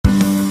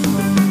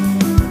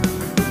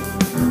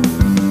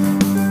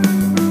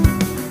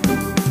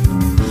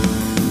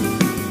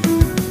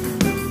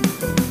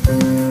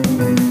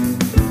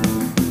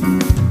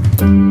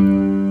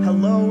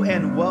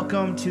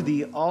to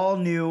the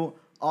all-new,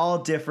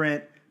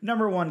 all-different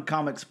 #1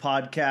 Comics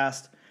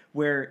podcast,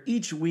 where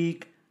each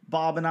week,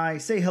 Bob and I,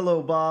 say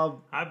hello,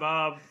 Bob. Hi,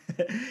 Bob.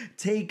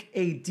 Take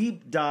a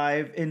deep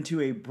dive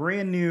into a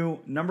brand new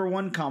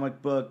 #1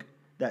 comic book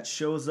that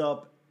shows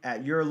up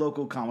at your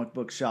local comic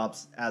book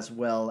shops as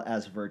well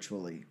as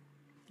virtually.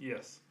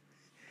 Yes.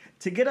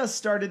 To get us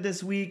started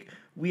this week,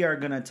 we are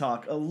going to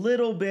talk a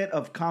little bit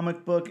of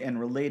comic book and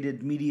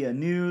related media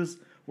news.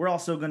 We're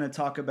also going to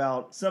talk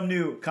about some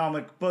new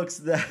comic books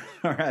that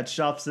are at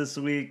shops this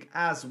week,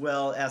 as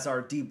well as our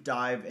deep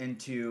dive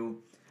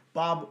into...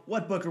 Bob,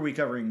 what book are we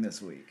covering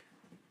this week?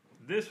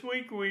 This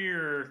week we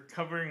are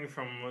covering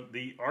from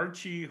the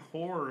Archie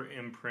horror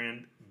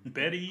imprint,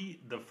 Betty,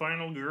 the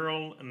Final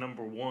Girl,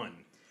 #1.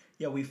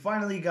 Yeah, we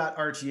finally got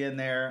Archie in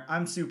there.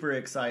 I'm super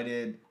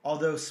excited.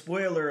 Although,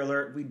 spoiler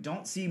alert, we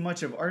don't see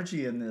much of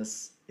Archie in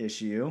this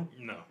issue.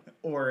 No.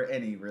 Or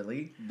any,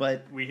 really.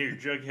 But We hear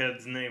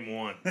Jughead's name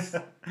once.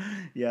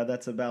 yeah,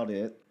 that's about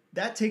it.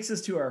 That takes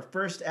us to our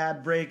first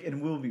ad break,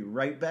 and we'll be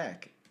right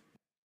back.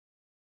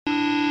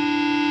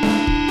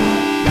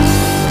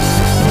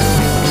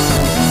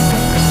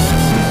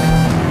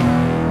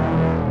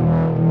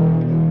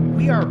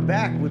 We are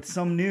back with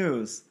some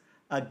news.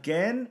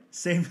 Again,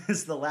 same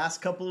as the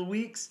last couple of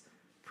weeks,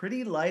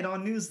 pretty light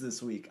on news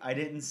this week. I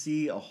didn't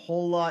see a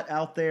whole lot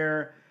out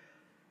there.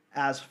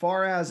 As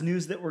far as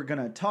news that we're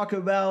going to talk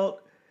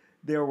about,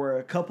 there were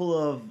a couple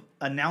of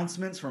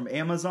announcements from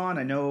Amazon.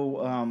 I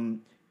know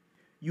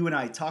you and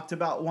I talked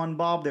about one,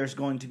 Bob. There's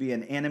going to be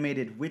an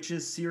animated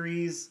Witches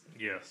series.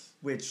 Yes.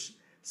 Which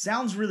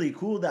sounds really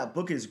cool. That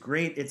book is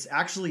great. It's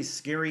actually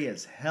scary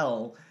as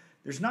hell.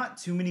 There's not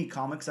too many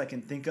comics I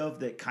can think of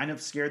that kind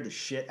of scared the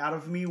shit out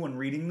of me when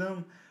reading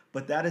them,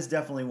 but that is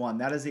definitely one.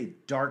 That is a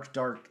dark,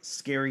 dark,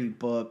 scary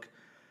book.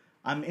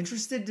 I'm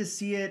interested to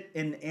see it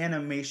in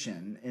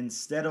animation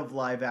instead of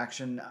live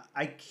action.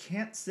 I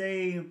can't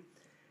say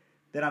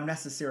that I'm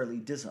necessarily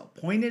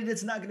disappointed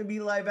it's not going to be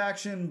live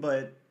action,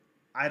 but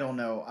I don't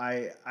know.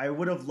 I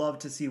would have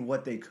loved to see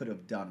what they could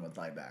have done with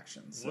live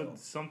action. So. Would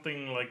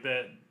something like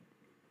that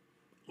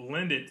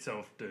lend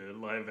itself to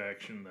live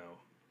action, though?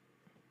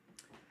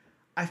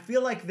 I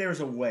feel like there's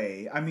a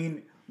way. I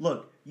mean,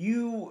 look,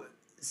 you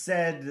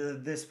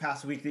said this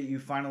past week that you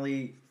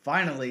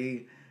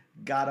finally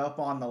got up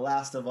on The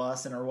Last of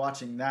Us and are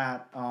watching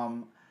that.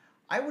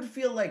 I would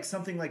feel like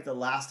something like The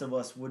Last of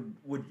Us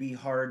would be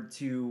hard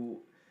to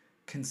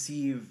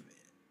conceive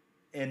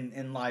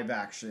in live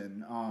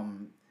action.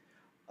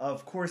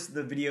 Of course,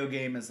 the video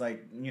game is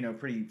like,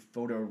 pretty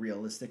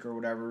photorealistic or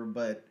whatever,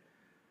 but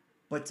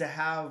to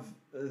have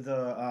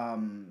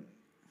the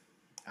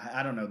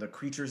I don't know, the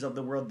creatures of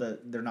the world,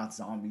 they're not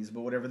zombies,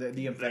 but whatever,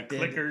 the infected.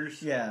 The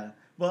clickers. Yeah.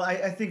 Well,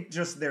 I think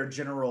just their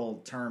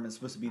general term is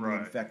supposed to be the Right.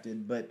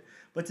 infected, but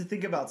to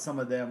think about some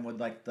of them with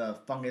like the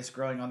fungus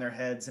growing on their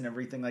heads and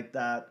everything like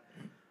that,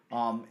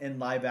 in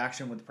live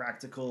action with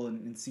practical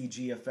and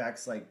CG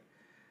effects, like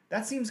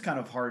that seems kind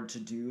of hard to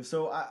do.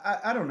 So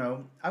I don't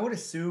know. I would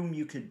assume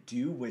you could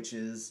do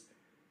witches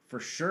for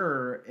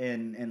sure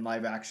in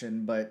live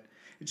action, but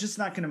it's just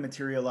not going to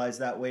materialize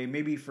that way.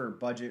 Maybe for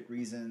budget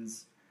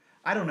reasons.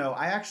 I don't know.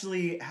 I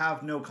actually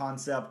have no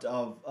concept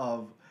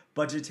of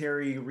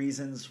budgetary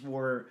reasons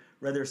for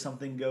whether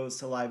something goes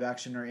to live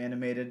action or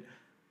animated.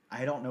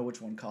 I don't know which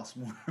one costs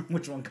more,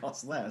 which one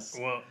costs less.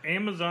 Well,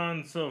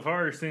 Amazon so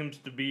far seems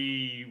to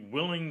be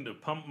willing to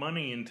pump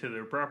money into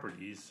their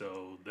properties,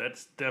 so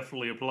that's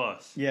definitely a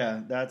plus.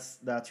 Yeah,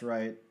 that's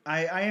right.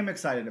 I am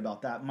excited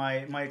about that.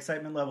 My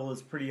excitement level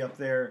is pretty up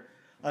there.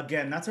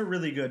 Again, that's a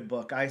really good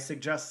book. I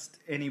suggest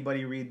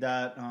anybody read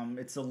that.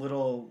 It's a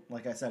little,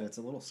 like I said, it's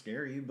a little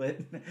scary, but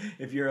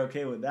if you're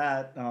okay with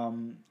that,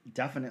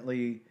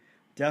 definitely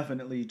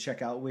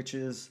check out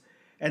Witches.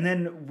 And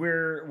then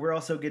we're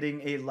also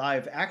getting a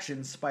live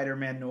action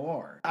Spider-Man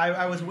Noir.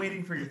 I was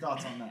waiting for your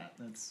thoughts on that.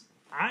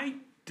 I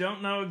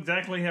don't know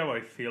exactly how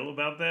I feel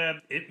about that.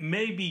 It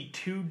may be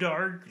too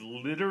dark,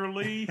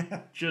 literally,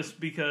 just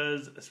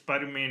because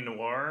Spider-Man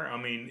Noir.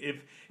 I mean,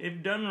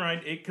 if done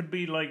right, it could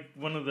be like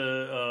one of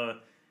the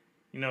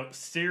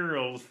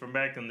serials from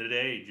back in the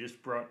day,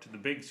 just brought to the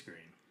big screen.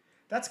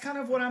 That's kind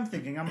of what I'm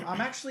thinking.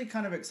 I'm actually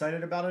kind of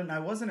excited about it, and I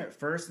wasn't at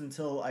first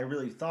until I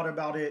really thought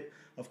about it.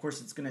 Of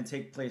course, it's going to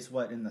take place,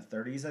 in the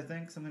 30s, I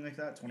think? Something like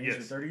that? 20s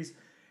Yes. or 30s?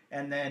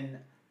 And then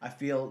I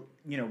feel,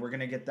 we're going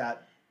to get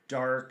that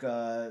dark,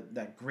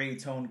 that gray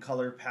tone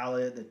color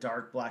palette, the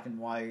dark black and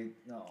white,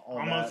 all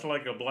Almost that.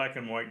 like a black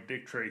and white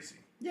Dick Tracy.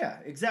 Yeah,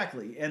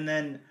 exactly. And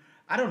then,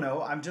 I don't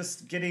know, I'm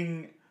just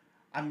getting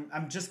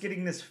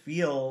this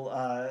feel,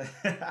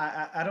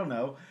 I don't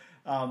know,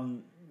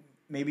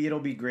 maybe it'll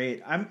be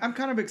great. I'm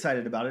kind of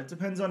excited about it. It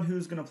depends on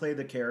who's going to play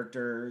the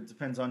character. It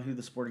depends on who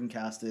the supporting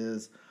cast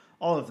is.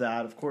 All of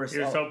that, of course.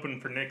 Here's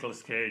hoping for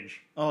Nicolas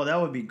Cage. Oh, that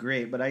would be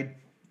great, but I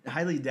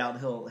highly doubt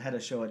he'll head a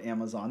show at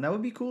Amazon. That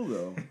would be cool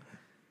though.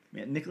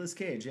 Man, Nicolas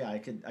Cage, yeah, I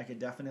could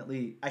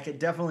definitely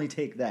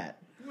take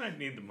that. You might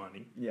need the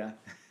money. Yeah.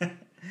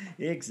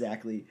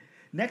 Exactly.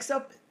 Next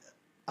up,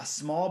 a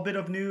small bit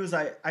of news.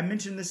 I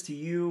mentioned this to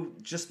you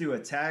just through a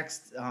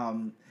text.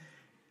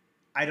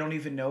 I don't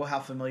even know how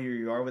familiar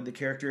you are with the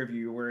character, if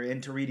you were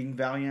into reading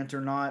Valiant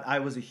or not. I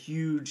was a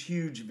huge,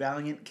 huge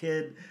Valiant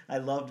kid. I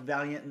loved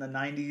Valiant in the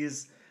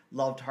 90s.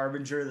 Loved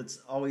Harbinger. That's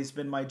always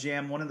been my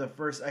jam. One of the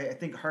first, I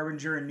think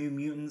Harbinger and New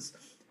Mutants,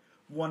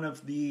 one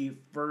of the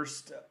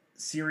first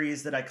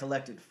series that I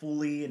collected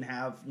fully and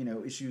have,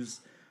 issues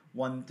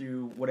 1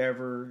 through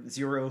whatever,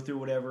 0 through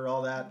whatever,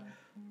 all that.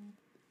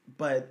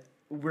 But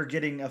we're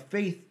getting a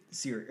Faith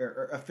series,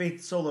 or a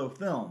Faith solo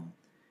film.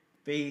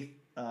 Faith,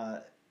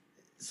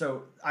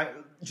 so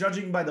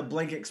judging by the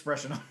blank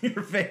expression on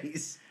your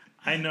face,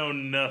 I know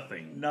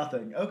nothing.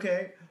 Nothing.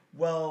 Okay.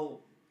 Well,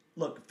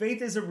 look,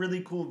 Faith is a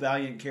really cool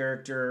Valiant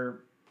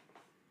character.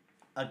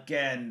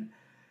 Again,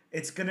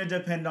 it's going to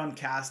depend on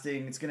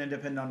casting. It's going to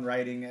depend on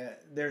writing.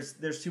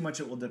 There's too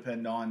much it will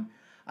depend on.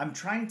 I'm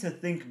trying to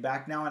think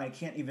back now, and I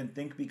can't even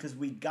think because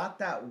we got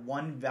that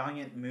one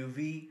Valiant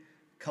movie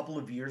a couple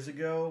of years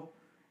ago,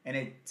 and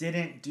it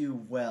didn't do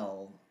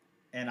well.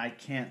 And I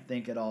can't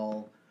think at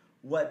all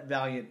what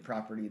Valiant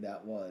property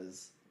that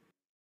was.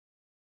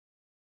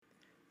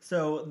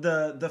 So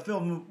the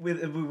film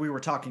we were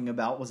talking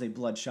about was a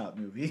Bloodshot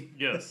movie.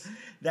 Yes.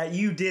 That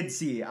you did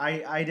see.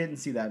 I didn't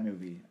see that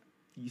movie.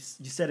 You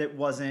said it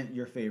wasn't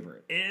your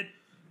favorite. It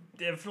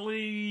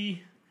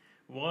definitely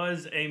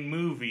was a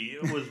movie.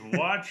 It was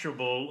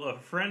watchable. A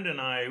friend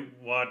and I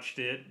watched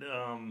it,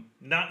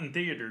 not in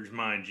theaters,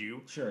 mind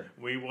you. Sure.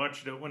 We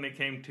watched it when it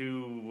came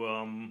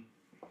to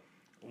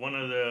one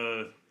of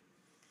the,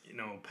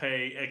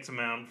 pay X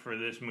amount for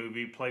this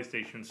movie,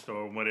 PlayStation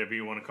Store, whatever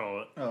you want to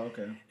call it. Oh,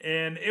 okay.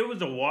 And it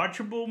was a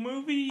watchable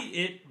movie.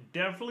 It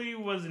definitely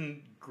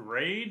wasn't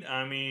great.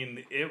 I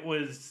mean, it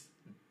was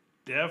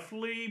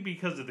definitely,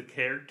 because of the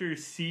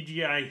characters,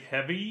 CGI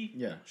heavy.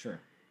 Yeah, sure.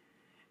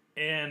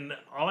 And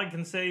all I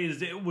can say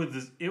is it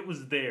was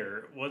there.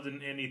 It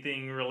wasn't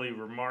anything really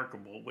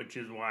remarkable, which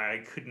is why I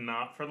could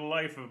not, for the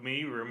life of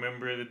me,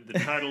 remember the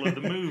title of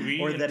the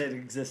movie. Or that it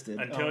existed.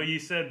 Until you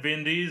said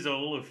Vin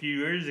Diesel a few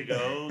years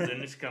ago,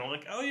 then it's kind of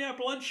like, oh yeah,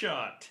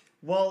 Bloodshot.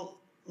 Well,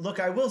 look,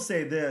 I will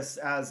say this,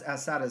 as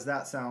sad as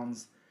that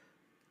sounds,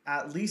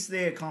 at least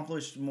they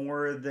accomplished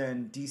more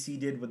than DC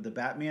did with the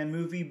Batman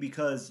movie,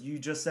 because you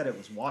just said it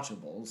was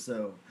watchable,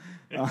 so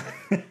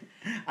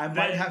I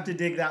might have to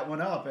dig that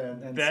one up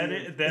and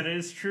that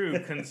is true,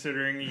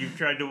 considering you've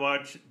tried to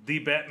watch the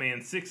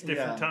Batman 6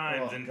 different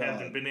times and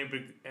haven't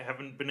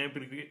been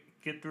able to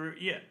get through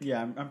it yet.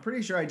 Yeah, I'm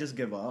pretty sure I just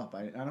give up.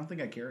 I don't think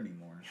I care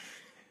anymore.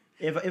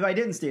 If I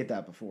didn't state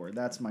that before,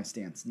 that's my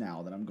stance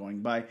now that I'm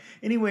going by.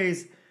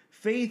 Anyways,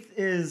 Faith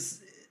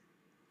is,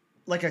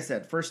 like I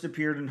said, first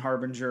appeared in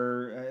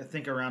Harbinger, I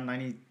think around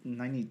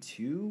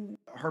 92?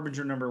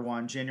 Harbinger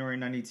 #1, January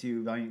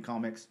 92, Valiant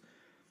Comics.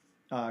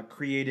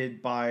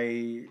 Created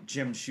by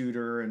Jim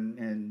Shooter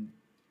and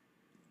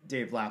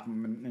Dave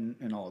Lapham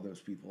and all of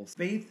those people.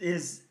 Faith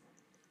is...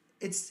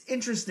 It's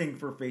interesting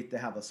for Faith to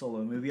have a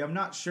solo movie. I'm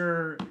not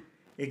sure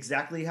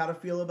exactly how to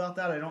feel about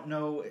that. I don't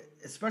know.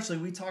 Especially,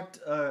 we talked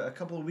a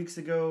couple of weeks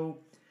ago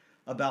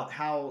about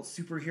how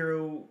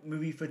superhero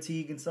movie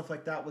fatigue and stuff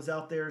like that was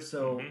out there.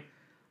 So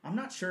I'm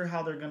not sure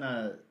how they're going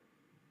to...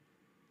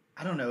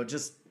 I don't know.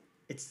 Just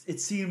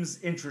it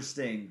seems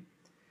interesting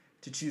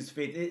to choose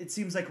Faith. It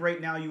seems like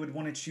right now you would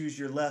want to choose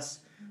your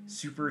less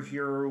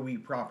superhero-y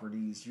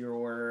properties,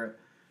 your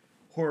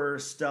horror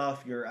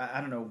stuff, your,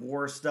 I don't know,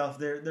 war stuff.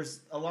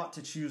 There's a lot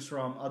to choose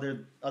from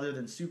other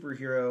than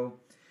superhero,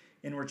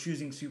 and we're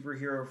choosing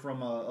superhero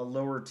from a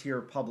lower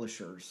tier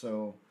publisher.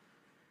 So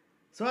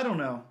I don't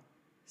know.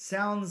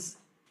 Sounds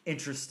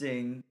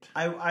interesting.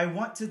 I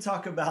want to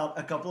talk about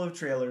a couple of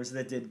trailers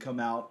that did come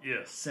out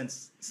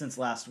since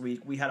last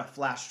week. We had a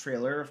Flash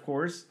trailer, of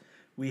course.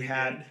 We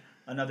had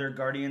another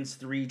Guardians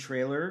 3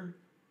 trailer.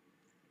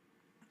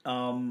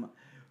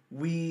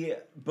 We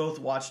both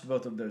watched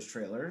both of those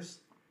trailers.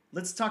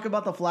 Let's talk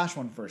about the Flash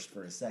one first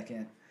for a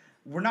second.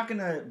 We're not going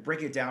to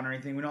break it down or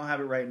anything. We don't have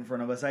it right in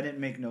front of us. I didn't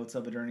make notes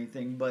of it or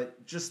anything,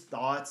 but just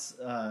thoughts.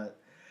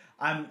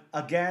 I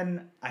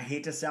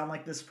hate to sound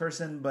like this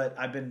person, but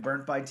I've been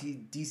burnt by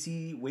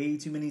DC way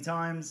too many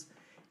times.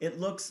 It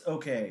looks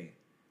okay.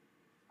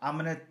 I'm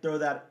going to throw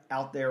that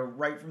out there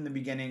right from the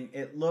beginning.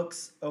 It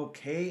looks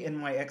okay in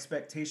my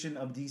expectation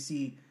of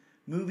DC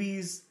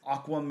movies.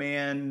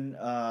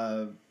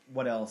 Aquaman,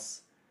 what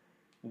else?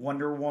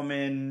 Wonder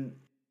Woman,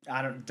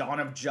 Dawn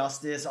of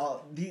Justice.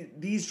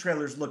 These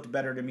trailers looked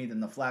better to me than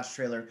the Flash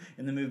trailer,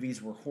 and the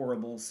movies were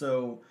horrible.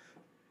 So,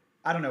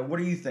 I don't know. What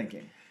are you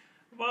thinking?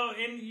 Well,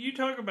 and you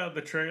talk about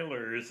the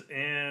trailers,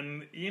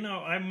 and,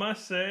 I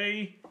must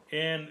say,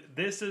 and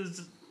this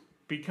has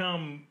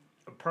become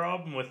a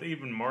problem with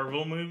even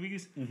Marvel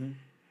movies.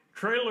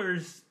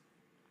 Trailers,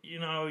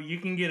 you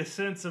can get a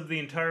sense of the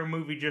entire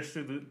movie just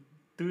through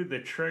the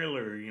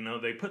trailer.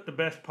 They put the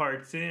best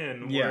parts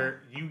in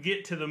where you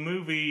get to the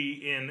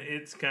movie and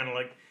it's kind of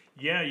like,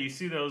 yeah, you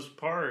see those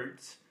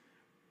parts,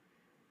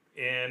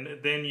 And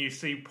then you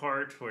see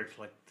parts where it's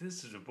like,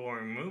 this is a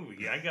boring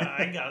movie. I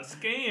got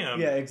scammed.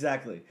 Yeah,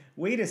 exactly.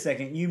 Wait a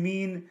second. You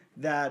mean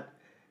that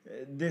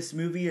this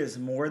movie is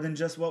more than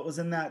just what was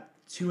in that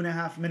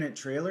 2.5 minute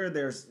trailer?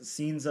 There's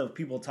scenes of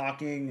people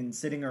talking and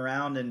sitting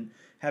around and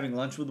having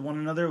lunch with one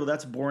another. Well,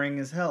 that's boring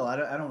as hell. I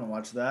don't want to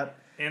watch that.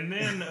 And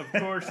then, of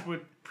course,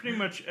 with pretty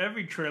much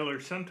every trailer,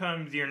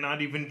 sometimes you're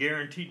not even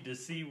guaranteed to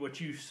see what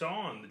you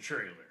saw in the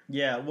trailer.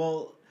 Yeah,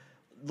 well,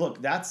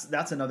 look,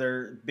 that's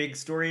another big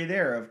story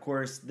there. Of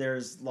course,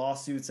 there's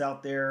lawsuits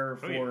out there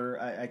for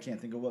I can't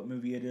think of what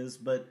movie it is,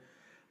 but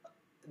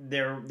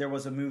there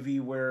was a movie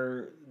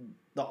where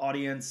the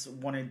audience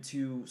wanted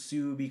to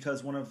sue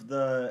because one of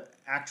the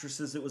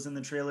actresses that was in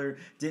the trailer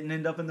didn't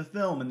end up in the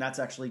film, and that's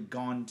actually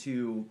gone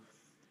to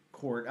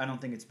court. I don't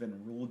think it's been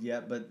ruled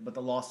yet, but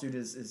the lawsuit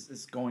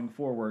is going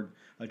forward.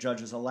 A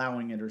judge is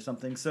allowing it or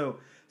something. So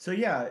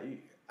yeah,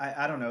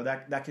 I don't know.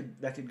 That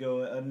could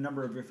go a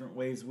number of different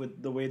ways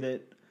with the way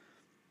that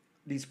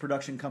these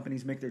production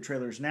companies make their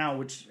trailers now,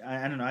 which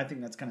I don't know. I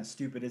think that's kind of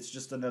stupid. It's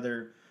just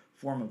another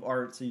form of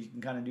art, so you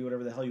can kind of do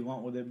whatever the hell you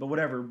want with it. But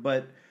whatever.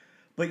 But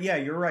yeah,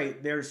 you're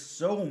right. There's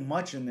so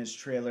much in this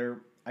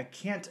trailer. I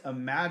can't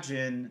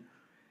imagine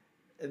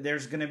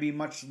there's going to be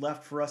much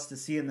left for us to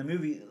see in the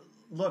movie.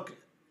 Look,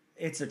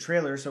 it's a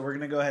trailer, so we're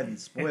going to go ahead and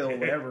spoil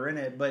whatever in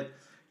it. But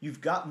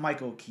you've got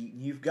Michael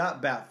Keaton. You've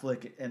got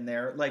Batfleck in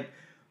there. Like,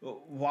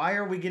 why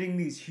are we getting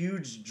these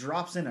huge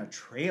drops in a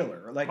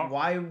trailer? Like,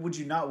 why would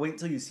you not wait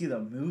till you see the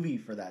movie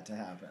for that to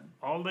happen?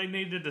 All they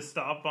needed to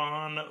stop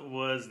on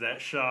was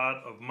that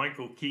shot of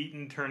Michael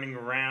Keaton turning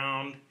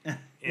around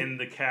in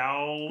the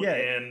cowl,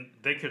 and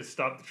they could have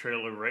stopped the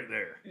trailer right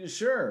there.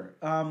 Sure.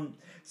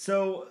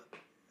 So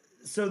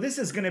this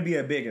is going to be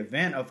a big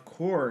event, of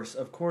course.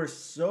 Of course,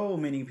 so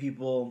many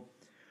people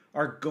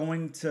are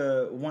going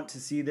to want to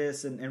see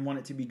this and want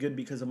it to be good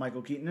because of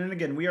Michael Keaton. And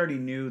again, we already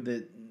knew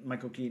that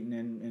Michael Keaton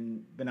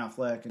and Ben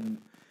Affleck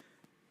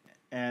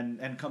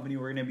and company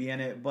were going to be in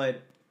it,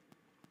 but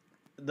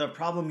the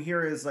problem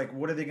here is, like,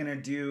 what are they going to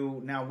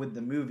do now with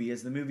the movie?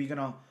 Is the movie going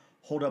to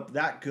hold up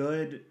that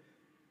good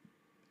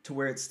to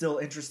where it's still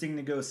interesting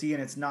to go see,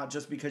 and it's not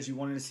just because you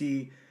wanted to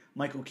see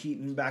Michael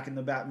Keaton back in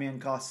the Batman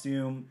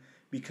costume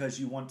because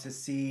you want to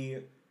see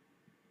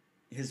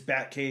his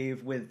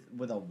Batcave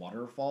with a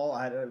waterfall?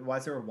 Why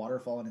is there a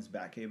waterfall in his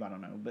Batcave? I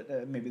don't know,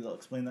 but maybe they'll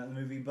explain that in the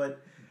movie.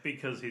 But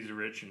because he's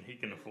rich and he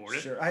can afford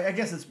it. Sure, I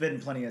guess it's been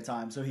plenty of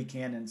time, so he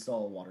can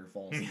install a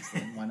waterfall since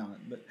then. Why not?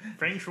 But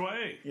Feng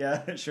Shui.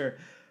 Yeah, sure.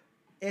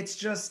 It's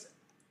just,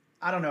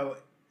 I don't know.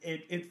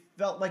 It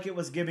felt like it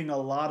was giving a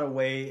lot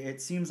away.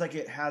 It seems like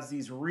it has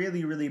these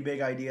really, really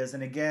big ideas.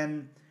 And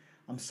again,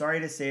 I'm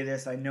sorry to say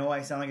this. I know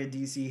I sound like a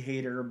DC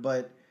hater,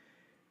 but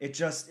it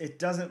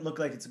doesn't look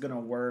like it's going to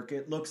work.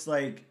 It looks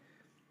like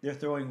they're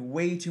throwing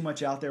way too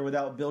much out there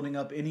without building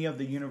up any of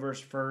the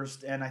universe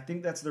first. And I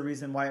think that's the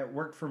reason why it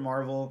worked for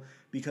Marvel,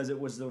 because it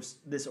was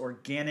this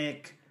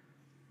organic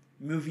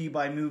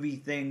movie-by-movie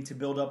thing to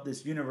build up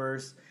this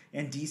universe.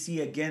 And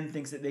DC, again,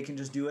 thinks that they can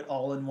just do it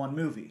all in one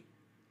movie.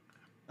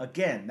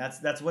 Again,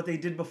 that's what they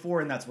did before,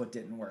 and that's what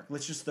didn't work.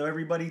 Let's just throw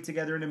everybody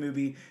together in a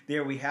movie.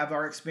 There we have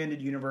our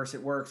expanded universe.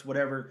 It works,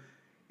 whatever.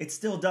 It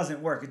still doesn't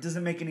work. It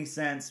doesn't make any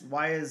sense.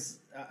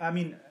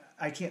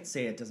 I can't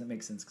say it doesn't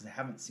make sense because I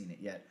haven't seen it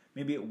yet.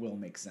 Maybe it will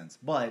make sense.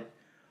 But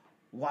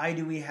why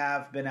do we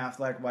have Ben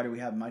Affleck? Why do we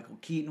have Michael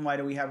Keaton? Why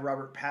do we have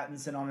Robert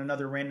Pattinson on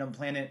another random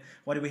planet?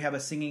 Why do we have a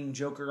singing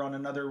Joker on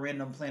another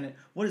random planet?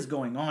 What is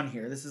going on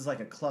here? This is like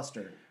a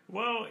cluster.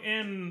 Well,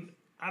 and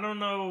I don't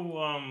know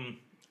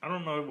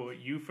what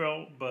you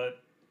felt, but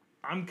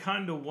I'm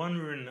kind of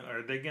wondering,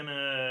 are they going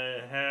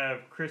to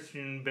have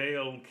Christian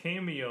Bale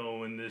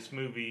cameo in this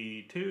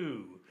movie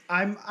too?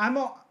 I'm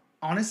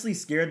honestly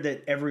scared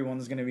that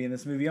everyone's going to be in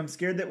this movie. I'm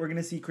scared that we're going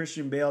to see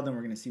Christian Bale, then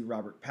we're going to see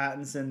Robert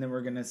Pattinson, then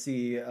we're going to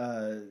see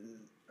a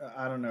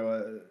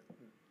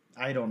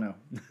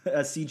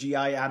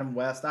CGI Adam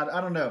West.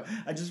 I don't know.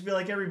 I just feel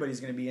like everybody's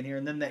going to be in here,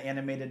 and then the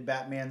animated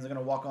Batman's going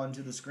to walk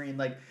onto the screen.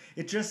 Like,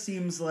 it just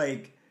seems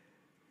like,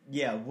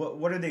 yeah,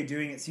 what are they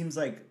doing? It seems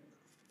like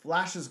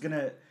Flash is going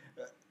to...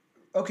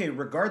 Okay,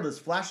 regardless,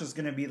 Flash is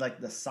going to be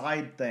like the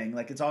side thing.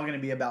 Like, it's all going to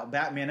be about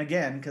Batman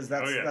again, because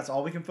that's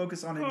all we can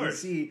focus on in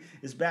DC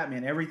is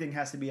Batman. Everything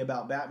has to be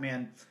about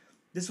Batman.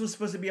 This was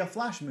supposed to be a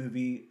Flash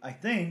movie, I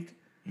think.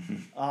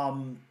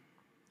 And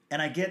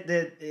I get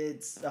that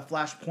it's a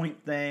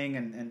Flashpoint thing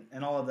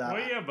and all of that.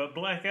 Well, yeah, but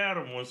Black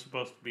Adam was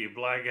supposed to be a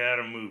Black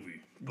Adam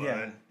movie. But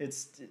yeah,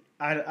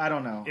 I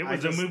don't know. It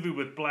was a movie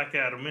with Black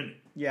Adam in it.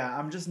 Yeah,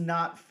 I'm just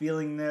not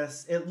feeling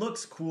this. It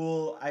looks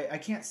cool. I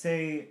can't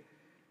say...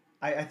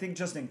 I think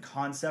just in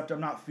concept,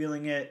 I'm not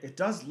feeling it. It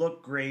does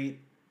look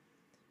great.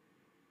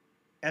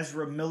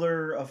 Ezra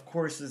Miller, of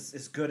course,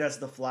 is good as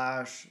the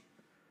Flash.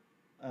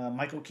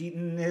 Michael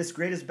Keaton is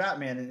great as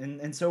Batman,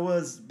 and so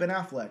was Ben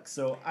Affleck.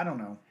 So, I don't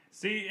know.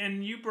 See,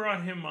 and you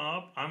brought him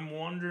up. I'm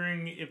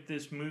wondering if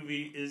this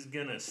movie is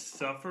going to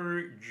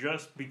suffer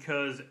just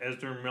because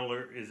Ezra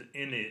Miller is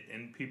in it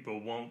and people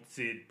won't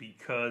see it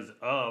because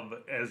of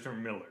Ezra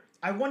Miller.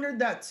 I wondered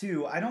that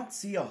too. I don't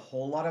see a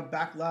whole lot of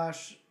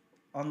backlash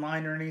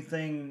online or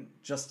anything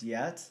just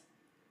yet.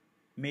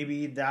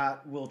 Maybe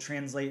that will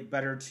translate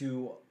better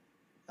to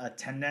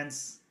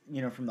attendance,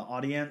 from the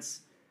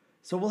audience.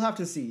 So we'll have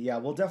to see. Yeah,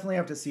 we'll definitely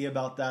have to see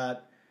about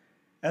that.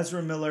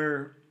 Ezra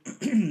Miller,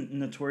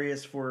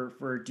 notorious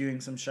for doing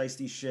some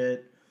shiesty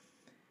shit.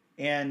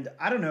 And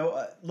I don't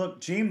know.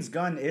 Look, James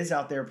Gunn is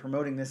out there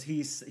promoting this.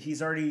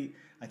 He's already,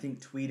 I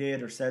think,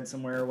 tweeted or said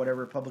somewhere or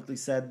whatever, publicly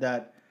said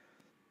that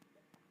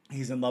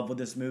he's in love with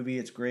this movie.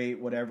 It's great,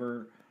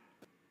 whatever.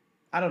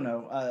 I don't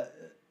know.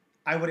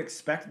 I would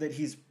expect that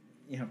he's,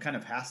 kind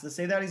of has to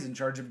say that. He's in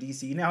charge of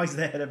DC now. He's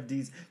the head of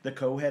DC, the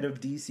co-head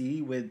of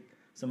DC with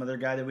some other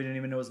guy that we didn't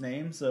even know his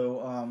name. So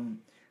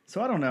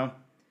I don't know.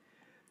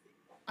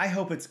 I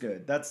hope it's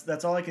good.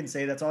 That's all I can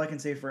say. That's all I can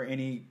say for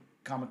any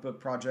comic book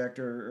project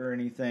or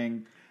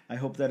anything. I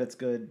hope that it's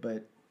good,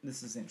 but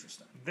this is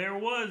interesting. There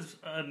was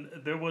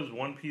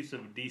one piece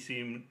of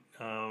DC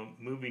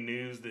movie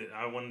news that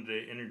I wanted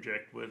to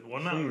interject with.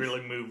 Well, not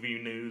really movie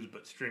news,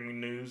 but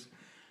streaming news.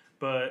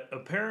 But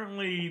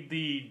apparently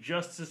the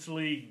Justice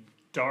League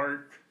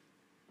Dark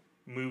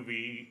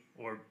movie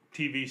or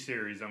TV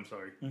series,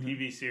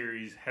 TV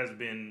series has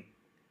been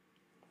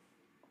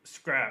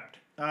scrapped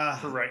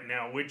for right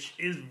now, which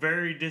is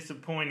very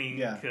disappointing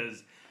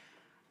because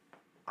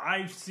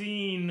I've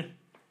seen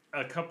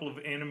a couple of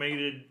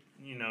animated,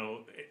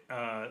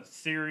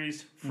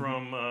 series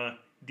from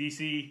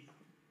DC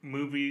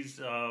movies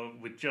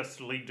with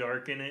Justice League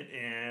Dark in it,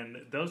 and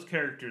those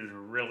characters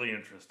are really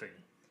interesting.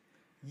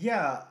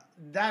 Yeah,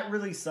 that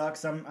really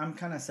sucks. I'm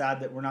kind of sad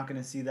that we're not going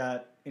to see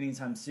that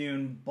anytime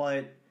soon,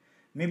 but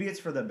maybe it's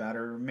for the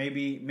better.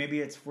 Maybe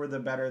it's for the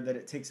better that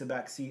it takes a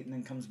back seat and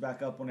then comes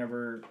back up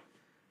whenever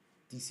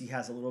DC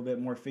has a little bit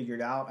more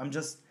figured out. I'm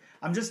just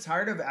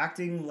tired of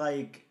acting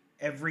like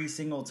every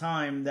single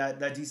time that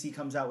DC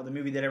comes out with a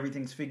movie that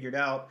everything's figured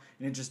out,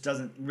 and it just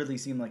doesn't really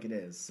seem like it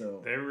is.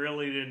 So they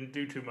really didn't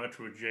do too much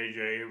with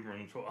J.J.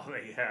 Abrams while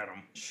they had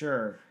him.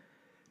 Sure.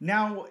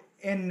 Now,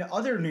 in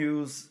other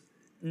news,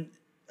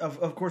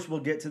 of course,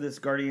 we'll get to this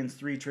Guardians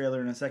 3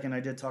 trailer in a second.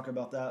 I did talk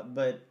about that,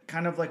 but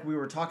kind of like we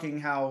were talking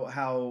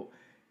how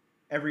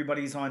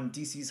everybody's on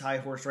DC's high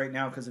horse right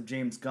now because of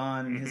James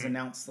Gunn and his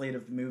announced slate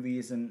of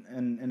movies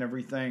and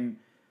everything.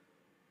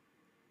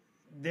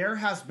 There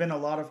has been a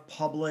lot of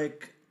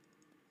public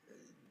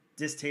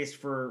distaste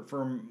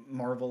for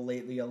Marvel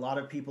lately. A lot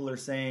of people are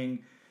saying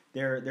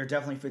they're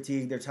definitely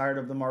fatigued. They're tired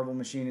of the Marvel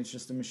machine. It's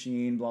just a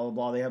machine, blah, blah,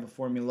 blah. They have a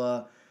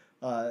formula.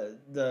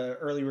 The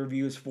early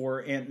reviews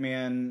for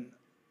Ant-Man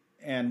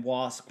and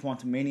Wasp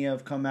Quantumania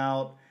have come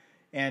out.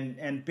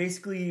 And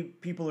basically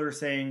people are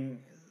saying,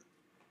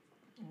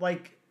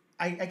 like,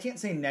 I can't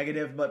say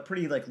negative, but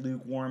pretty, like,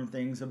 lukewarm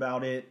things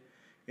about it.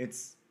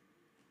 It's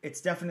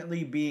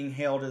definitely being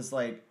hailed as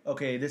like,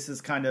 okay, this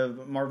is kind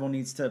of, Marvel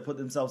needs to put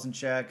themselves in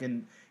check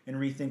and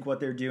rethink what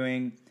they're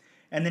doing.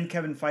 And then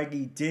Kevin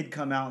Feige did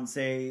come out and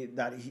say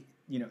that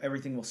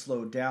everything will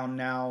slow down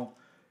now.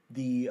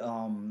 The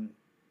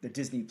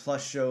Disney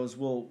Plus shows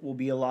will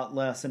be a lot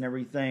less and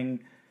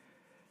everything.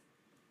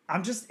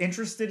 I'm just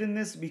interested in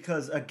this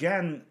because,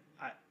 again,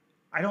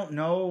 I don't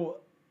know.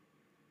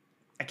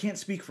 I can't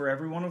speak for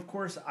everyone, of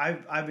course.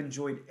 I've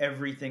enjoyed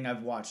everything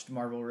I've watched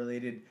Marvel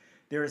related.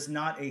 There is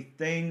not a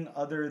thing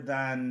other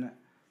than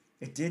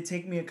it did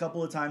take me a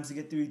couple of times to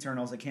get through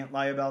Eternals. I can't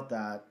lie about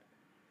that.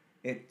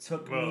 It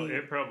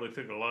probably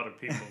took a lot of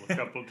people a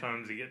couple of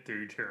times to get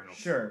through Eternals.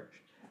 Sure.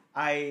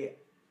 I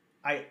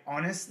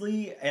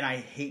honestly, and I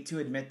hate to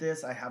admit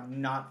this, I have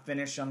not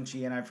finished Shang-Chi,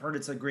 and I've heard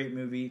it's a great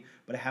movie,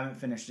 but I haven't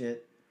finished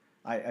it.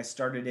 I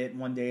started it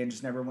one day and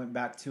just never went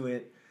back to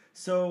it.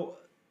 So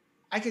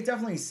I could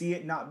definitely see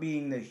it not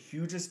being the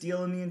hugest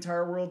deal in the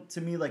entire world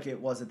to me like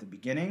it was at the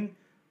beginning.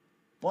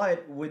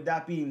 But with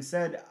that being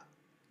said,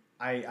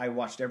 I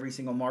watched every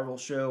single Marvel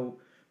show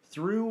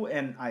through,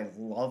 and I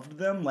loved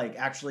them. Like,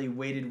 actually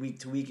waited week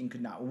to week and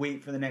could not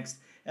wait for the next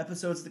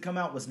episodes to come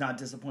out. Was not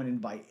disappointed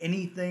by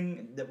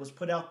anything that was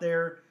put out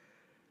there.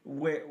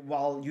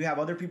 While you have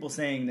other people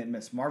saying that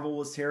Miss Marvel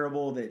was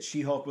terrible, that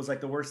She-Hulk was like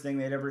the worst thing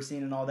they'd ever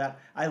seen and all that,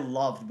 I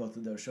loved both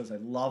of those shows. I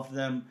loved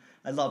them.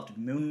 I loved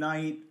Moon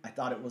Knight. I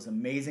thought it was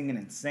amazing and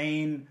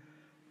insane.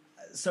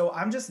 So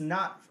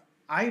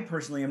I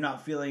personally am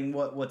not feeling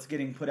what's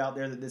getting put out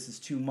there, that this is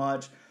too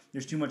much.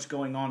 There's too much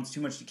going on. It's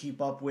too much to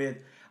keep up with.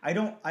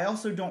 I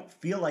also don't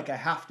feel like I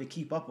have to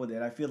keep up with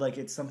it. I feel like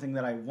it's something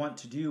that I want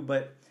to do,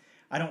 but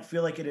I don't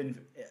feel like it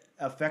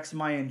affects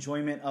my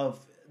enjoyment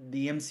of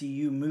the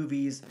MCU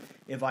movies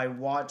if I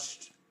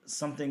watched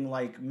something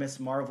like Miss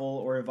Marvel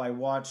or if I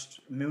watched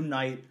Moon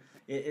Knight.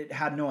 It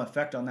had no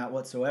effect on that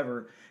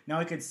whatsoever. Now,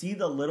 I could see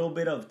the little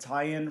bit of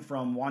tie-in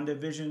from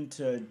WandaVision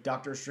to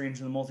Doctor Strange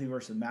and the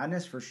Multiverse of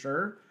Madness for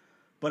sure.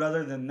 But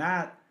other than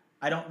that,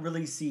 I don't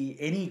really see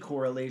any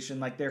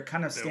correlation. Like, they're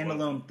kind of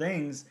standalone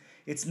things.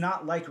 It's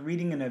not like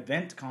reading an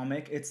event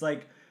comic. It's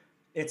like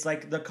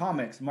the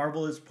comics.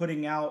 Marvel is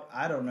putting out,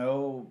 I don't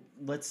know,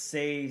 let's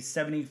say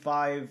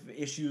 75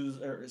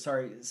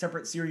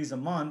 separate series a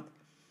month.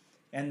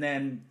 And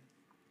then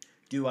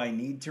Do I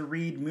need to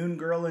read Moon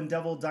Girl and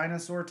Devil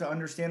Dinosaur to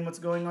understand what's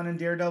going on in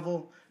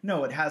Daredevil?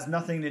 No, it has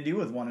nothing to do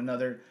with one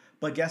another.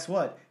 But guess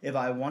what? If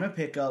I want to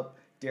pick up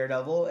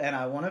Daredevil and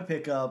I want to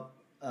pick up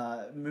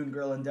Moon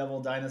Girl and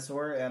Devil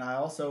Dinosaur and I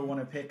also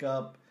want to pick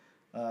up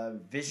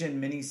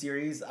Vision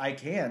miniseries, I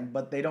can,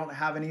 but they don't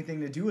have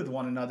anything to do with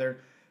one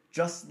another,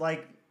 just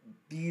like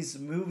these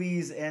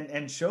movies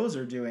and shows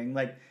are doing.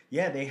 Like,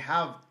 yeah, they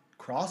have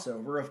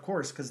crossover, of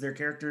course, because they're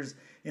characters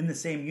in the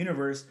same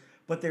universe,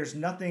 but there's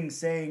nothing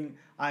saying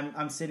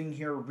I'm sitting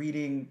here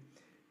reading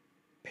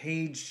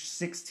page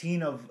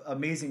 16 of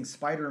Amazing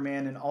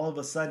Spider-Man and all of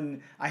a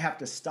sudden I have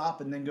to stop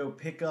and then go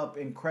pick up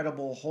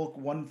Incredible Hulk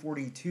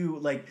 142.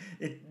 Like,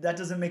 that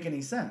doesn't make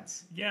any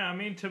sense. Yeah, I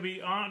mean, to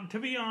be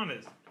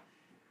honest,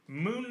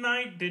 Moon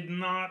Knight did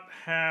not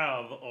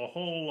have a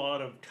whole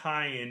lot of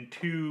tie-in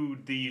to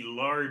the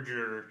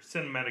larger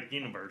cinematic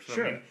universe.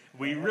 Sure. I mean,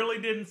 we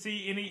really didn't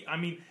see any. I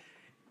mean,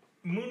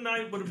 Moon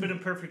Knight would have been a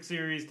perfect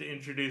series to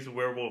introduce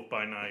Werewolf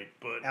by Night,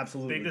 but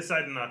Absolutely. they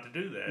decided not to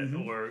do that,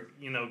 or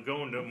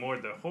go into more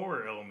of the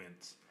horror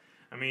elements.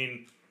 I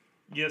mean,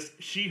 yes,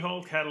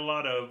 She-Hulk had a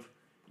lot of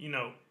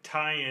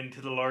tie-in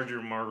to the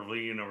larger Marvel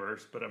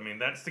universe, but I mean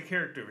that's the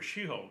character of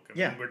She-Hulk. I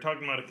mean, we're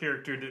talking about a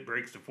character that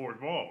breaks the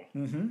fourth wall.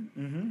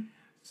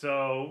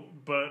 So,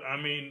 but I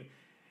mean,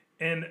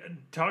 and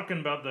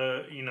talking about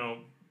the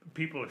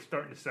people are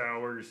starting to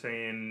sour,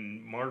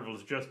 saying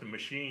Marvel's just a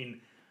machine.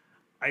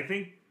 I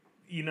think.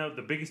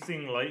 The biggest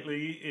thing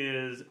lately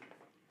is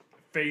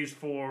Phase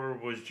 4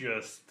 was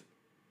just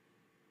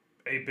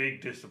a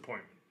big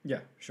disappointment.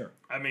 Yeah, sure.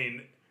 I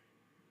mean,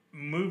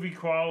 movie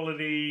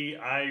quality,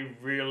 I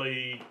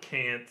really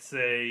can't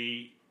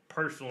say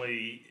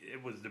personally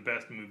it was the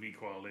best movie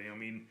quality. I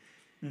mean,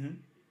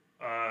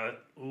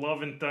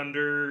 Love and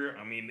Thunder,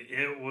 I mean,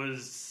 it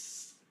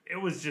was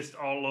just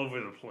all over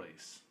the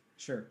place.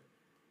 Sure.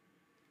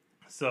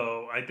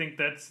 So I think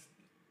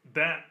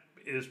that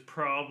is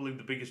probably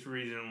the biggest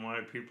reason why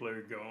people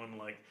are going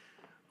like,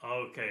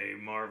 okay,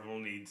 Marvel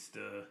needs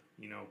to,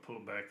 pull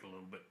it back a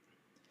little bit.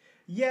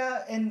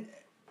 Yeah, and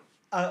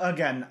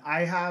again,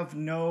 I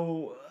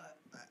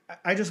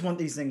just want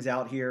these things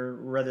out here,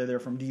 whether they're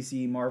from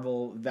DC,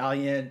 Marvel,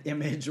 Valiant,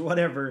 Image,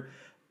 whatever.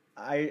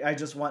 I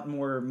just want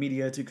more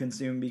media to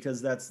consume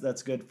because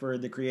that's good for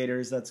the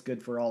creators, that's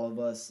good for all of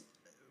us.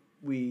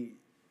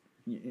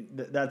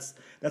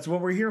 That's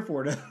what we're here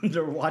for,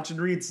 to watch and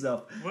read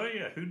stuff. Well,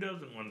 yeah, who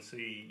doesn't want to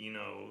see,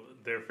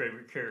 their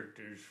favorite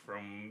characters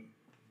from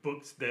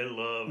books they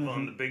love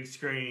on the big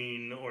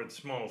screen or the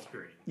small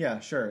screen? Yeah,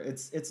 sure.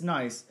 It's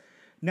nice.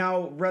 Now,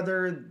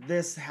 whether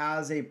this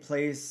has a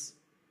place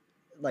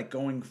like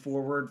going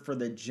forward for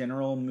the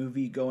general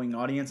movie-going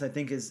audience, I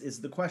think is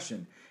the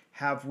question.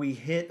 Have we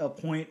hit a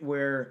point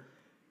where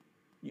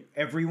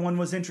everyone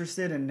was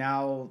interested and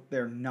now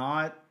they're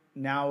not?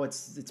 Now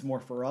it's more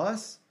for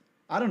us?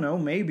 I don't know,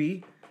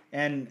 maybe.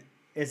 And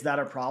is that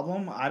a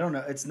problem? I don't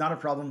know. It's not a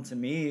problem to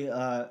me.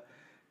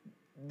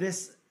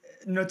 This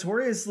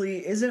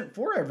notoriously isn't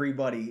for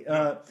everybody.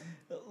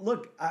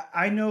 Look,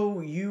 I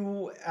know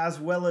you as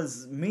well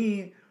as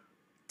me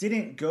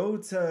didn't go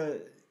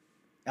to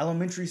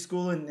elementary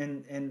school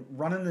and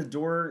run in the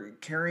door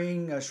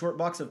carrying a short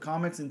box of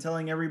comics and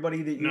telling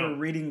everybody that you were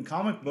reading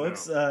comic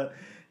books. No.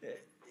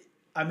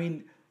 I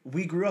mean,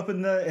 we grew up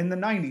in the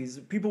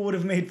 90s. People would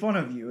have made fun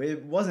of you.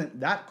 It wasn't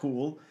that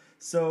cool.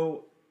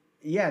 So,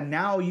 yeah,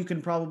 now you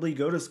can probably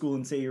go to school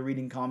and say you're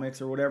reading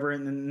comics or whatever,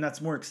 and that's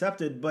more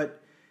accepted.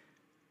 But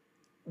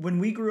when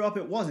we grew up,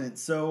 it wasn't.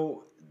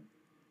 So,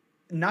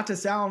 not to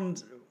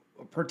sound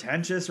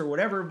pretentious or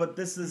whatever, but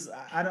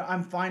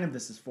I'm fine if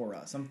this is for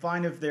us. I'm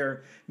fine if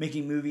they're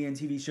making movie and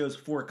TV shows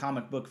for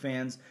comic book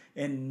fans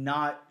and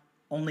not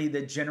only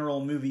the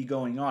general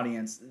movie-going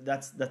audience.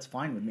 That's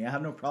fine with me. I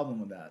have no problem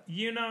with that.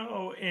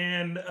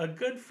 And a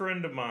good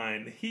friend of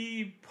mine,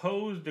 he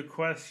posed a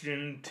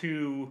question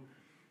to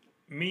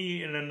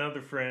me and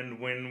another friend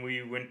when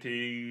we went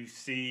to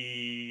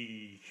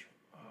see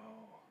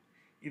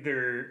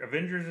either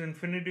Avengers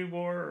Infinity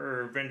War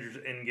or Avengers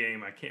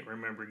Endgame. I can't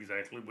remember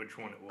exactly which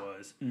one it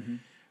was.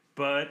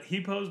 But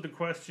he posed a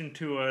question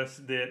to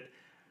us that,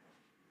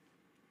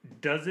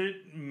 does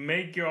it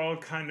make y'all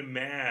kind of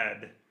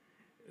mad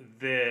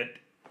that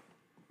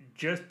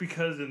just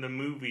because of the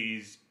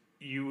movies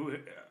you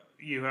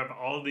have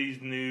all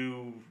these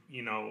new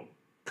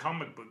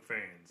comic book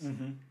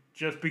fans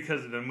just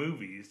because of the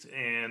movies,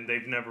 and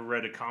they've never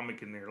read a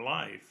comic in their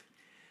life?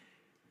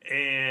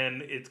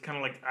 And it's kind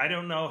of like, I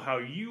don't know how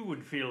you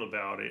would feel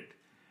about it,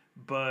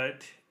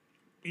 but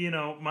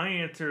my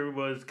answer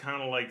was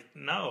kind of like,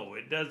 no,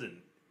 it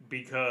doesn't,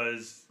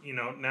 because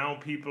now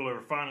people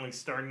are finally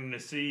starting to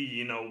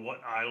see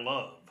what I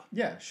love.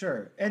 Yeah,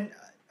 sure. And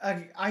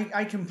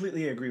I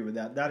completely agree with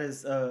that. That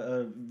is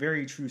a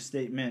very true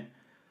statement.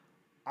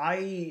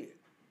 I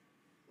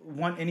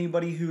want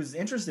anybody who's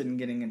interested in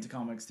getting into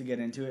comics to get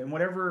into it, and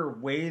whatever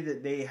way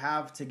that they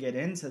have to get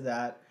into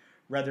that,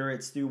 whether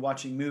it's through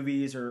watching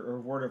movies or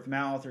word of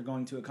mouth or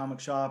going to a comic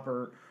shop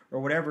or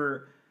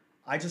whatever,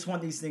 I just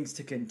want these things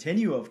to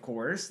continue, of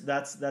course.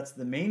 That's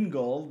the main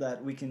goal,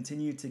 that we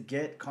continue to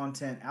get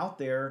content out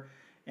there.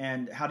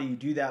 And how do you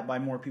do that? By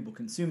more people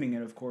consuming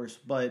it, of course.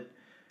 But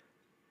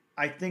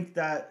I think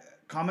that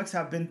comics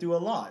have been through a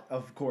lot,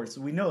 of course.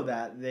 We know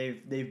that.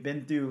 They've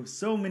been through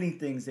so many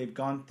things. They've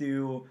gone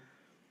through,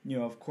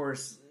 of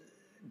course,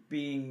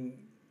 being,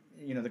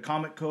 the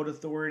Comic Code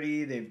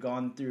Authority. They've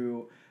gone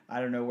through, I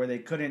don't know, where they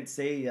couldn't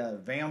say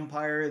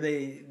vampire.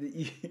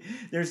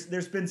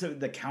 There's been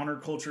the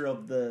counterculture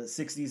of the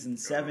 60s and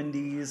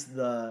 70s,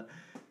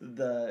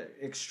 the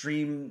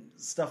extreme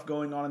stuff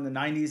going on in the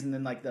 90s, and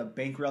then like the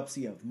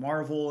bankruptcy of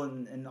Marvel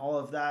and all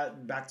of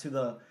that, back to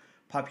the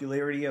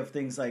popularity of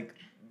things like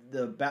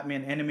the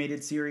Batman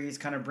animated series,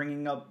 kind of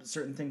bringing up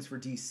certain things for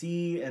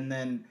DC, and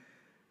then,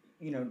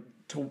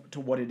 to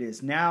what it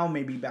is now,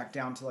 maybe back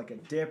down to like a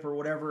dip or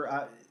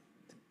whatever.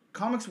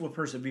 Comics will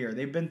persevere.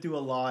 They've been through a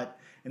lot,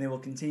 and they will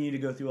continue to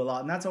go through a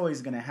lot, and that's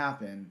always going to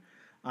happen.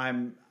 I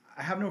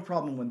have no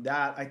problem with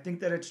that. I think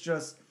that it's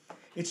just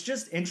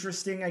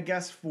interesting, I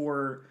guess,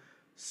 for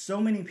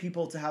so many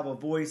people to have a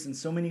voice and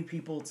so many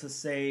people to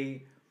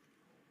say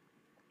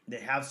they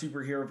have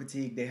superhero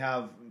fatigue, they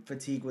have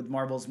fatigue with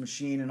Marvel's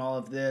machine and all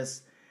of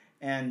this.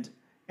 And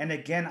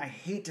again, I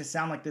hate to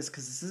sound like this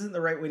because this isn't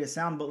the right way to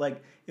sound, but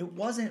like, it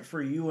wasn't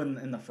for you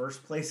in the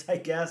first place, I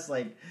guess.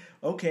 Like,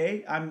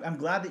 okay, I'm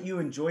glad that you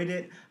enjoyed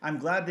it. I'm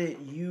glad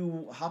that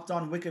you hopped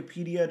on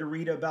Wikipedia to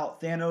read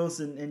about Thanos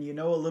and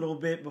a little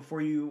bit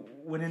before you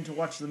went in to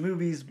watch the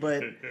movies,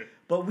 but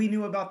we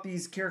knew about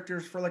these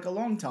characters for like a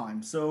long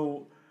time.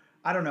 So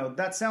I don't know.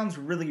 That sounds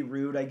really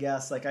rude, I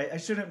guess. Like, I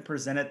shouldn't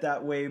present it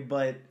that way,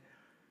 but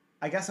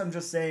I guess I'm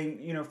just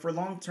saying, for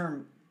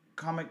long-term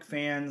comic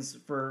fans,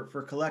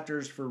 for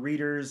collectors, for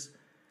readers,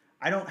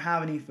 I don't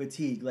have any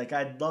fatigue. Like,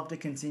 I'd love to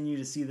continue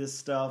to see this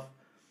stuff,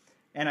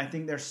 and I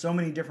think there's so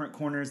many different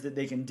corners that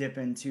they can dip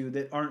into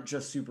that aren't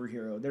just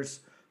superhero. There's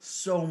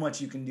so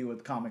much you can do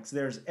with comics.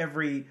 There's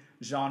every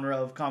genre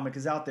of comic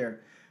is out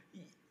there.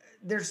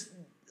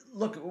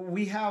 Look,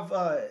 we have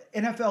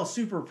NFL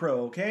Super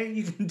Pro, okay?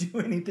 You can do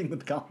anything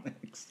with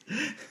comics.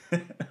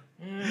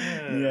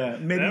 Yeah,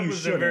 maybe that you was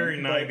shouldn't. A very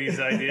 90s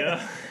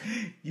idea.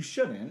 You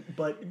shouldn't,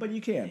 but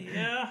you can.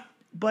 Yeah,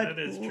 but that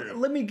is true.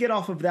 Let me get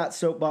off of that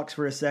soapbox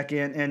for a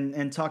second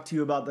and talk to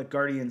you about the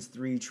Guardians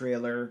 3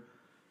 trailer.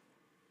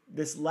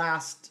 This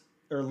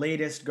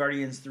latest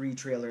Guardians 3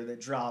 trailer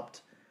that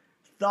dropped.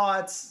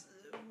 Thoughts,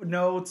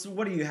 notes,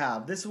 what do you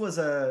have? This was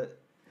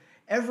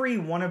every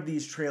one of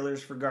these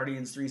trailers for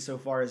Guardians 3 so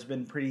far has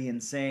been pretty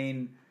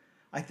insane.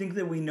 I think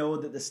that we know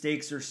that the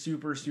stakes are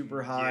super,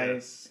 super high.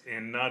 Yes,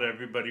 and not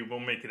everybody will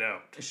make it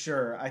out.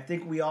 Sure. I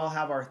think we all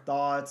have our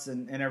thoughts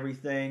and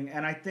everything.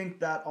 And I think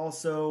that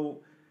also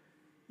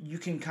you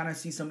can kind of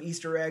see some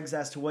Easter eggs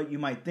as to what you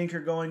might think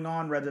are going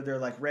on, whether they're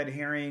like red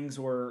herrings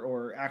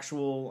or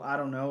actual, I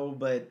don't know.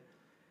 But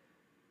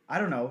I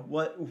don't know.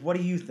 What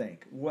do you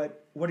think?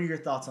 What are your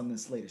thoughts on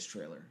this latest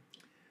trailer?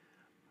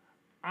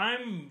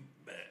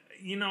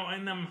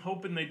 And I'm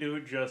hoping they do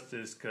it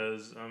justice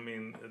because, I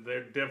mean,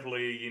 they're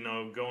definitely,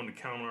 going to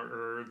counter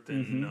Earth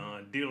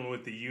and dealing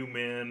with the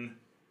U-Men.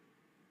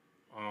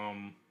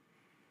 I'm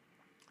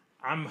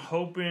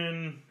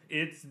hoping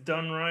it's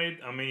done right.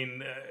 I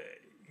mean,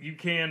 you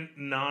can't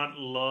not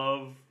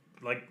love,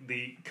 like,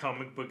 the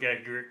comic book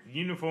accurate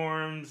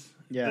uniforms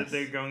that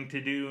they're going to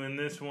do in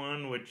this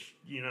one, which,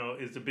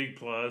 is a big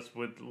plus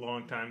with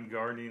longtime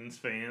Guardians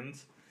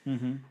fans.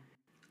 Mm-hmm.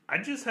 I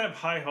just have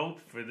high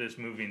hopes for this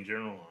movie in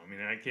general. I mean,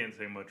 I can't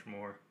say much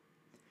more.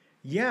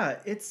 Yeah,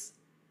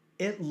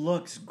 it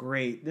looks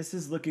great. This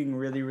is looking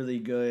really, really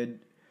good.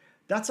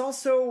 That's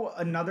also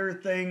another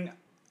thing.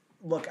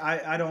 Look,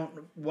 I don't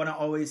want to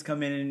always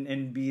come in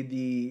and be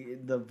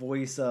the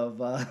voice of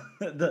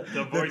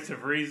the voice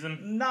of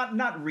reason.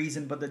 Not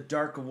reason, but the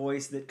dark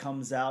voice that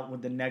comes out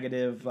with the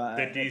negative.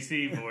 The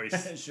DC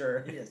voice.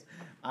 Sure, yes,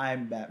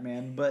 I'm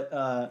Batman,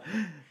 but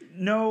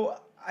no,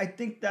 I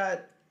think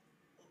that.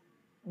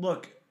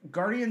 Look,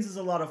 Guardians is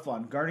a lot of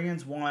fun.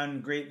 Guardians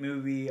 1, great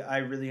movie. I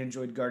really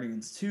enjoyed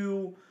Guardians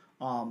 2.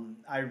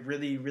 I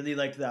really, really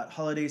liked that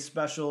holiday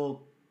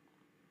special.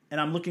 And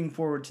I'm looking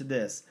forward to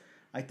this.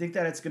 I think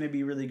that it's going to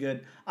be really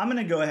good. I'm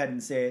going to go ahead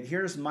and say it.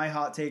 Here's my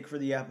hot take for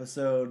the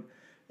episode.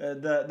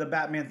 The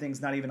Batman thing's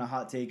not even a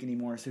hot take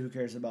anymore, so who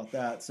cares about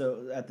that?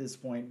 So at this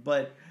point.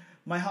 But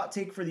my hot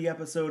take for the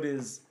episode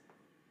is,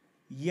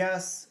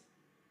 yes,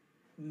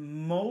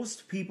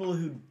 most people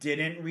who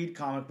didn't read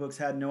comic books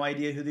had no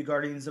idea who the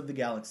Guardians of the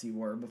Galaxy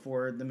were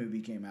before the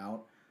movie came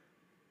out.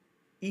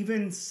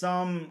 Even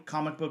some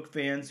comic book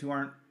fans who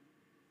aren't,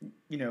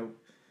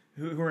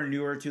 who are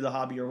newer to the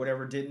hobby or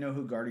whatever, didn't know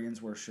who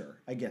Guardians were. Sure,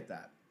 I get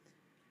that.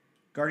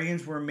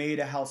 Guardians were made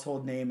a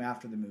household name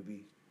after the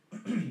movie.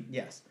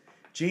 Yes.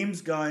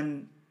 James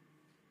Gunn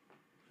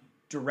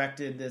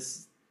directed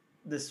this,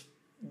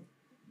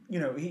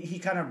 he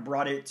kind of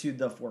brought it to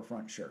the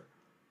forefront, sure.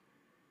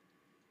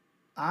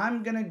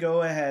 I'm going to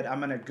go ahead, I'm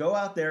going to go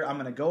out there, I'm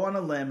going to go on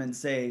a limb and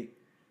say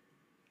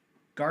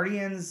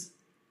Guardians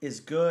is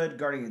good,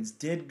 Guardians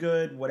did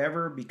good,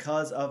 whatever,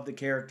 because of the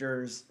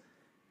characters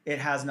it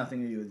has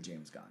nothing to do with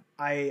James Gunn.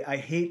 I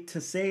hate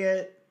to say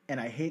it, and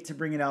I hate to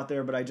bring it out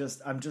there, but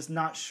I'm just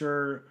not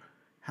sure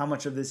how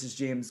much of this is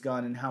James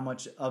Gunn and how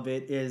much of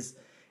it is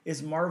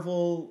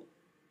Marvel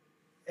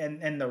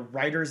and the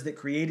writers that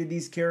created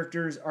these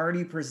characters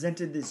already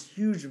presented this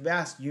huge,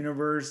 vast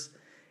universe,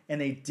 and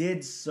they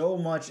did so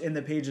much in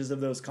the pages of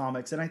those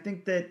comics. And I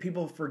think that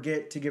people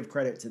forget to give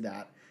credit to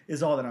that,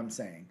 is all that I'm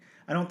saying.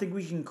 I don't think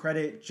we can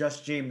credit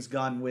just James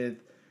Gunn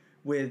with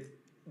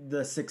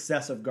the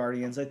success of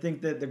Guardians. I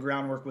think that the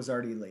groundwork was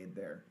already laid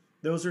there.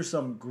 Those are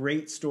some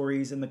great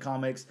stories in the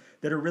comics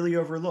that are really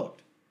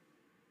overlooked,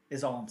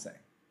 is all I'm saying.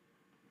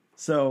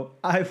 So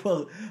I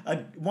will,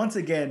 once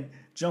again,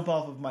 jump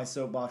off of my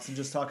soapbox and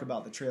just talk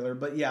about the trailer.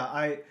 But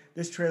yeah,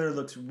 this trailer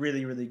looks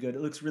really, really good.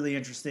 It looks really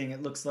interesting.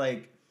 It looks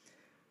like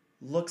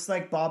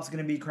Bob's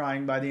going to be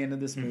crying by the end of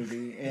this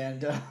movie.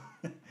 And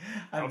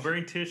I'll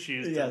bring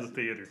tissues to the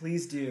theater.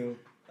 Please do.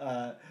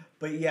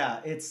 But yeah,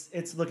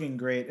 it's looking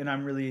great, and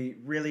I'm really,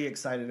 really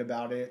excited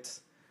about it.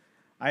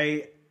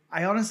 I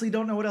honestly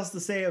don't know what else to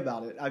say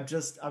about it.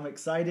 I'm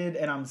excited,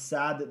 and I'm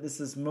sad that this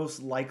is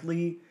most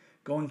likely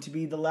going to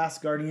be the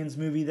last Guardians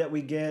movie that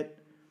we get.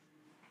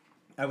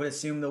 I would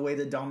assume the way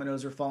the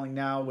dominoes are falling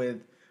now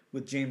with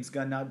James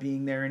Gunn not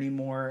being there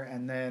anymore,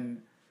 and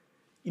then,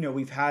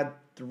 we've had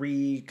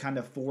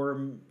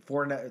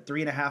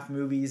 3.5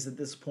 movies at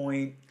this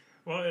point.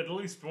 Well, at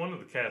least one of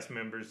the cast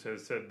members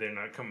has said they're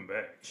not coming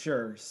back.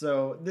 Sure.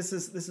 So this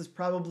is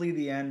probably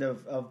the end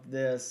of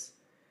this,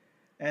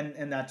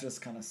 and that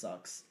just kind of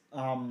sucks.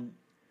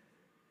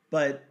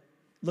 But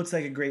looks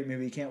like a great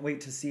movie. Can't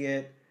wait to see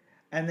it.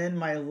 And then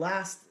my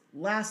last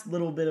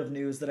little bit of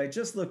news that I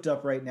just looked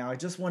up right now. I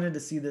just wanted to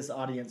see this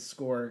audience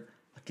score.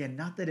 Again,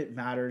 not that it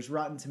matters.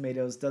 Rotten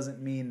Tomatoes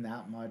doesn't mean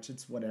that much.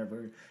 It's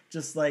whatever.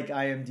 Just like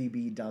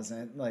IMDb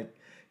doesn't. Like,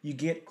 you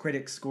get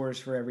critic scores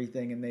for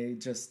everything, and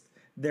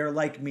they're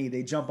like me.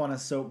 They jump on a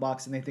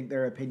soapbox and they think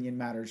their opinion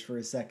matters for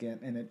a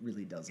second, and it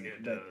really doesn't.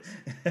 It does.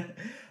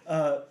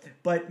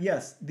 But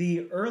yes,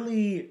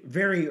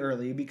 very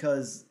early,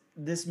 because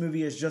this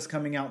movie is just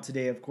coming out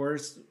today, of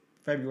course,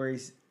 February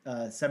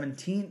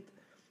 17th.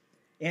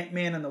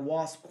 Ant-Man and the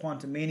Wasp: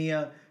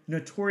 Quantumania,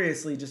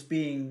 notoriously just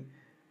being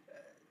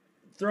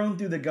thrown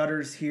through the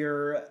gutters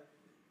here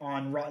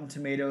on Rotten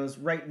Tomatoes.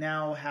 Right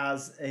now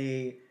has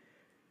a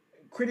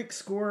critic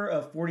score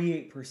of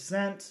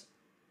 48%.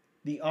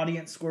 The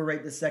audience score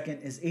right this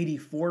second is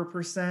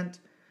 84%.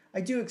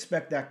 I do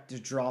expect that to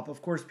drop.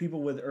 Of course,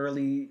 people with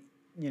early,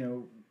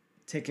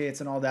 tickets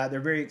and all that, they're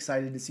very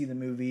excited to see the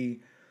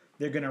movie.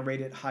 They're going to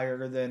rate it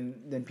higher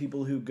than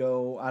people who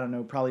go, I don't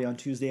know, probably on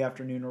Tuesday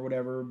afternoon or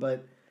whatever.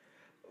 But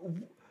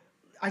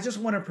I just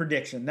want a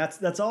prediction.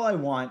 That's all I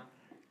want.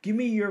 Give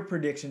me your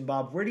prediction,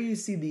 Bob. Where do you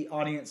see the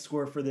audience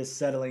score for this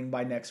settling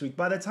by next week?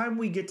 By the time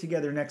we get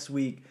together next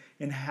week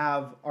and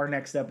have our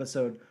next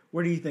episode,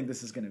 where do you think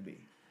this is going to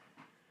be?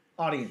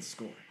 Audience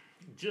score.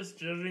 Just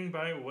judging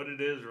by what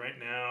it is right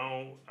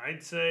now,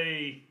 I'd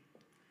say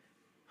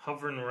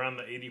hovering around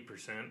the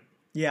 80%.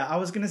 Yeah, I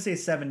was going to say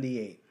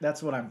 78.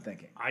 That's what I'm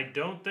thinking. I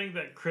don't think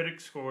that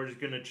critic score is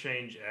going to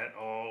change at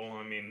all.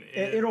 I mean,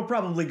 it'll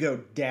probably go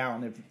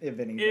down if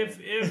anything.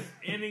 If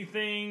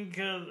anything,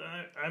 because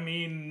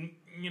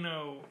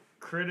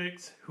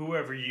critics,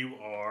 whoever you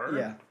are,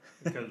 yeah,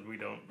 because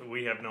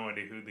we have no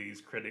idea who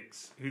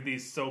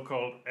these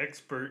so-called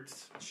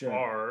experts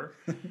are,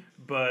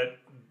 but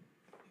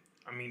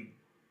I mean,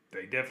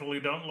 they definitely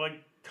don't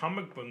like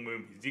comic book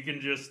movies. You can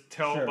just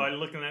tell by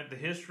looking at the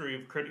history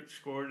of critic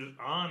scores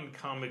on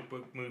comic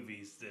book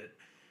movies that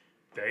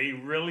they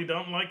really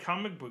don't like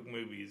comic book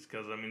movies,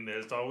 because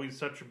there's always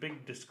such a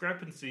big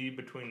discrepancy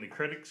between the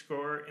critic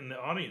score and the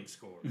audience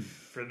score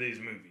for these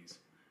movies.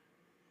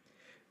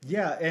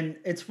 Yeah, and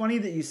it's funny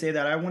that you say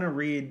that. I want to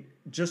read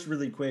just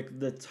really quick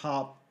the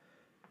top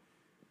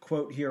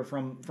quote here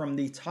from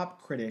the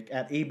top critic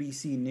at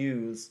ABC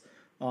News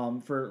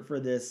for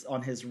this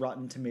on his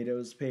Rotten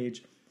Tomatoes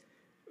page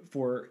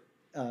for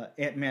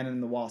Ant-Man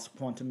and the Wasp: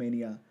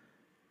 Quantumania.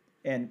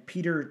 And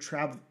Peter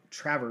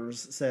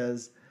Travers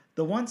says,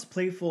 "The once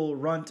playful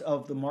runt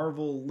of the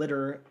Marvel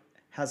litter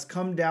has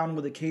come down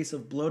with a case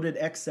of bloated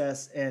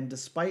excess, and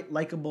despite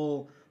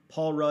likable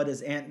Paul Rudd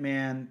as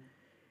Ant-Man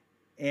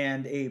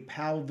and a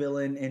pal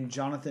villain in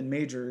Jonathan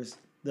Majors,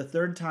 the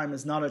third time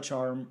is not a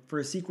charm for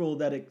a sequel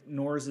that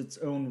ignores its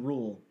own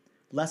rule.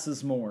 Less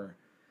is more."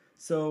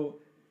 So,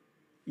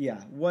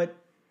 yeah, whatever.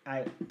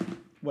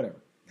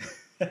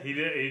 He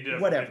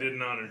definitely did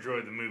not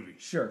enjoy the movie.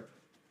 Sure.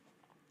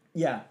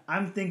 Yeah,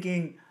 I'm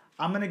thinking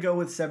I'm going to go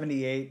with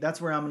 78.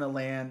 That's where I'm going to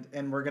land,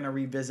 and we're going to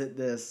revisit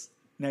this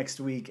next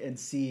week and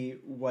see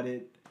what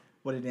it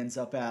ends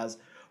up as.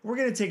 We're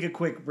going to take a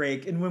quick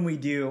break, and when we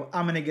do,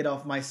 I'm going to get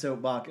off my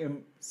soapbox,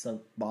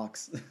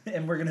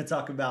 and we're going to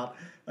talk about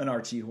an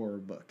Archie horror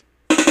book.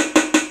 Get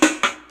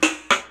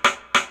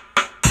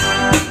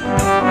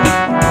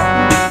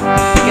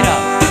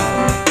up.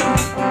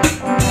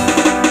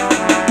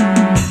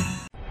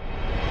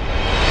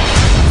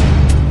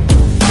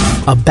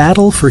 A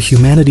battle for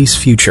humanity's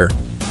future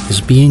is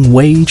being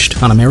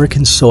waged on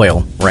American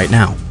soil right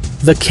now.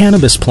 The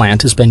cannabis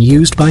plant has been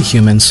used by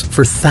humans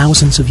for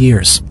thousands of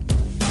years,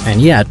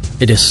 and yet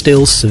it is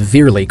still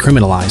severely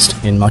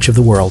criminalized in much of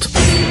the world.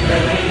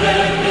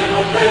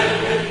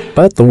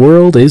 But the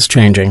world is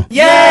changing.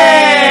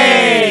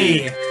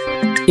 Yay!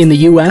 In the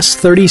U.S.,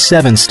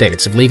 37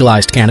 states have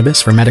legalized cannabis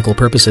for medical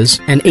purposes,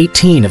 and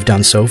 18 have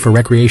done so for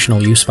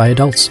recreational use by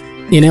adults.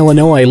 In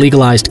Illinois,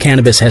 legalized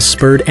cannabis has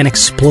spurred an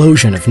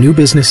explosion of new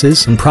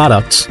businesses and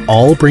products,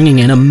 all bringing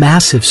in a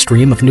massive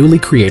stream of newly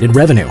created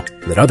revenue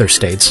that other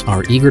states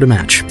are eager to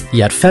match.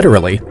 Yet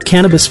federally,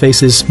 cannabis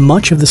faces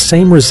much of the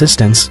same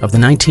resistance of the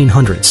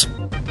 1900s.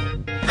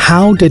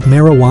 How did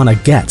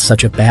marijuana get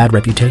such a bad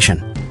reputation?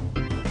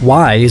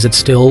 Why is it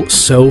still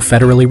so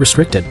federally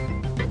restricted?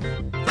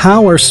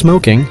 How are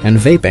smoking and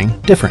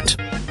vaping different?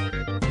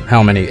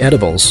 How many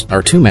edibles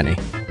are too many?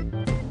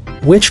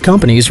 Which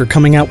companies are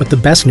coming out with the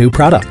best new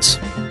products?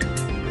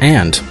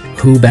 And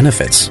who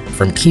benefits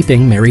from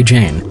keeping Mary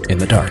Jane in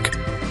the dark?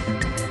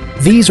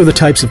 These are the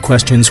types of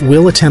questions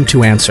we'll attempt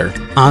to answer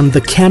on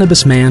the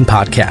Cannabis Man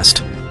podcast.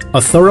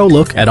 A thorough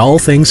look at all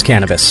things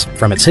cannabis,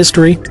 from its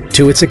history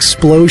to its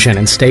explosion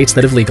in states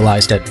that have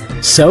legalized it.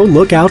 So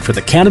look out for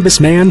the Cannabis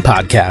Man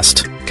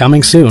podcast,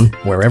 coming soon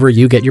wherever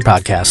you get your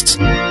podcasts.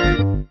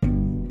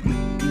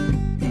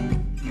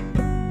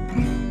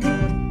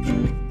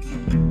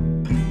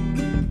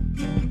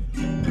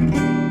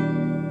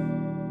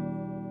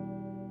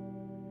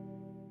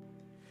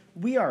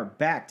 We are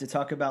back to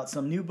talk about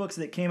some new books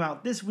that came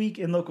out this week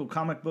in local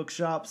comic book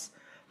shops.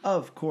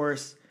 Of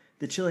course,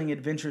 The Chilling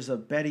Adventures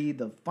of Betty,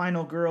 the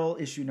Final Girl,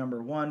 issue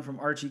number 1 from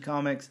Archie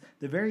Comics.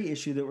 The very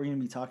issue that we're going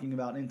to be talking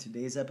about in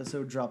today's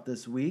episode dropped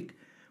this week.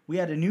 We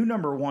had a new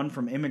number 1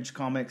 from Image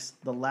Comics,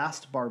 The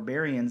Last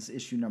Barbarians,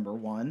 issue number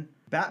 1.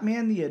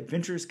 Batman, The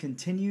Adventures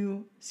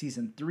Continue,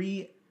 season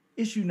 3,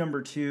 issue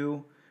number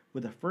 2,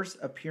 with the first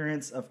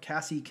appearance of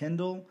Cassie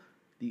Kendall,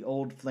 the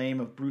old flame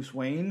of Bruce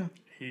Wayne.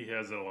 He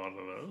has a lot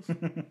of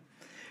those.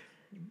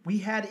 We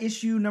had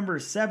issue number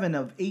 7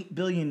 of 8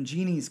 Billion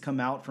Genies come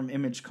out from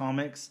Image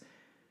Comics.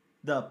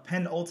 The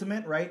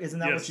penultimate, right? Isn't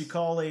that Yes. what you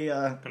call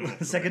a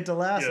second to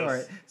last? Yes. All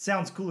right.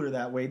 Sounds cooler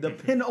that way. The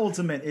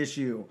penultimate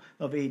issue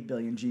of 8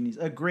 Billion Genies.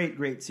 A great,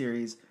 great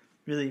series.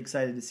 Really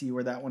excited to see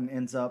where that one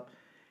ends up.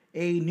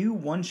 A new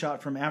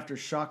one-shot from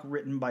Aftershock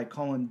written by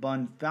Colin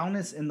Bunn,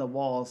 Foulness in the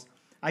Walls.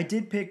 I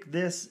did pick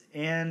this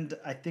and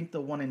I think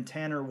the 1 in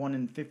 10 or 1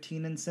 in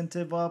 15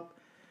 incentive up.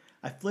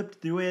 I flipped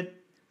through it.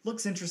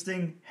 Looks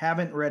interesting.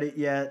 Haven't read it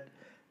yet.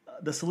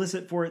 The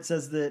solicit for it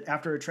says that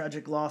after a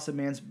tragic loss,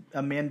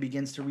 a man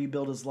begins to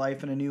rebuild his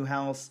life in a new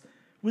house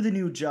with a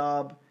new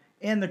job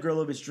and the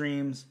girl of his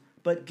dreams,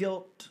 but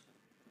guilt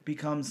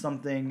becomes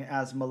something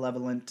as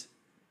malevolent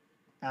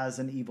as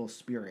an evil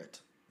spirit.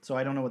 So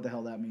I don't know what the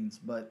hell that means,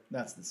 but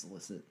that's the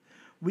solicit.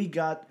 We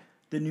got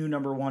the new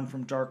number 1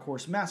 from Dark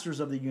Horse, Masters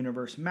of the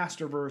Universe,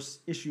 Masterverse,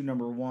 issue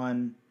number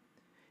 1.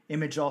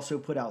 Image also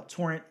put out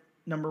Torrent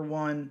number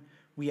 1.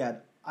 We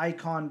had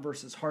Icon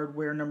versus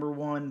Hardware number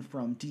 1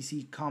 from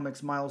DC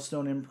Comics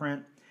Milestone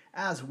imprint,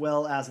 as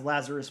well as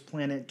Lazarus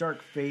Planet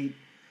Dark Fate,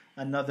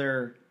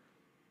 another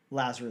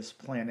Lazarus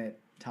Planet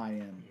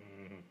tie-in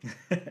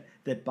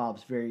that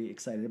Bob's very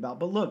excited about.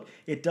 But look,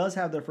 it does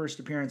have the first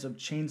appearance of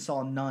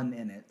Chainsaw Nun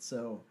in it,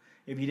 so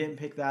if you didn't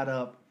pick that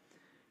up,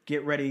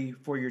 get ready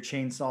for your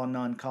Chainsaw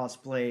Nun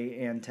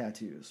cosplay and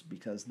tattoos,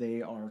 because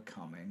they are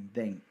coming,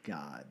 thank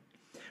God.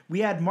 We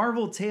had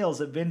Marvel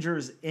Tales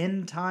Avengers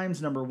End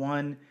Times number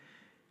 1,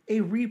 a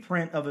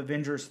reprint of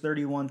Avengers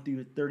 31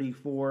 through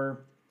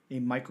 34, a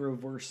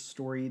microverse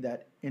story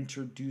that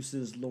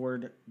introduces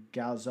Lord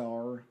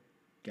Galzar.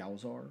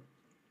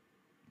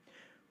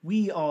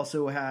 We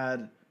also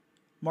had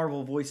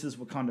Marvel Voices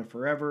Wakanda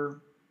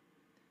Forever,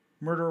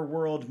 Murder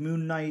World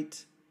Moon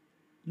Knight,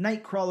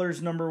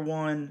 Nightcrawlers number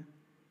 1,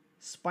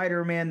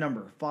 Spider-Man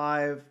number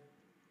 5,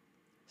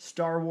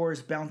 Star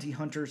Wars Bounty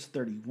Hunters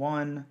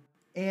 31,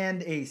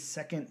 and a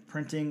second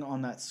printing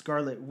on that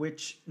Scarlet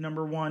Witch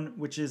number 1,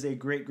 which is a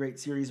great, great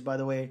series, by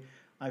the way.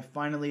 I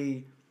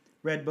finally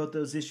read both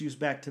those issues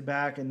back to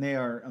back, and they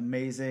are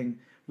amazing.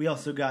 We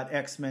also got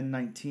X-Men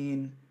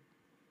 19.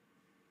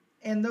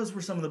 And those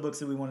were some of the books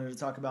that we wanted to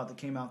talk about that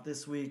came out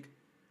this week.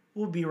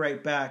 We'll be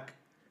right back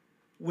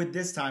with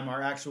this time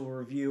our actual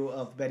review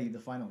of Betty the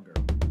Final Girl.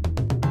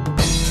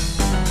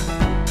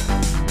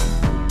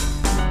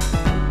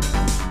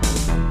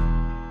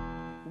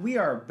 We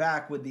are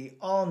back with the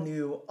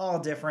all-new,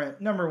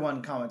 all-different number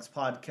 1 comics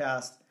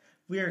podcast.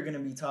 We are going to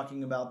be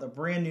talking about the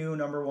brand new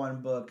number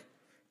 1 book,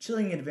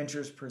 Chilling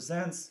Adventures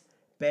presents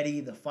Betty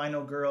the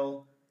Final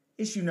Girl,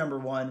 issue number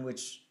 1,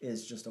 which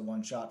is just a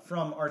one-shot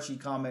from Archie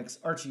Comics,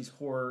 Archie's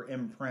horror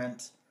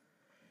imprint.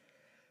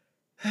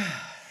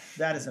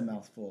 That is a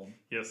mouthful.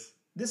 Yes.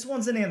 This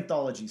one's an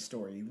anthology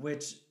story,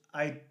 which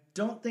I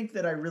don't think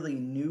that I really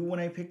knew when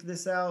I picked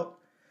this out.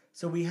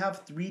 So we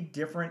have 3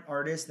 different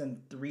artists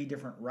and 3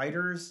 different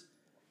writers.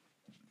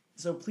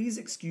 So please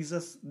excuse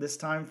us this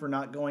time for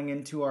not going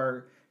into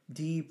our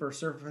deep or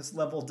surface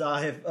level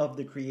dive of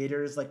the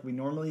creators like we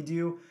normally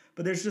do.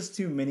 But there's just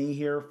too many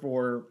here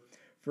for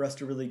for us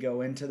to really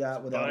go into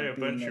that without By it a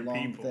being bunch a of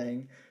long people.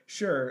 thing.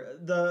 Sure.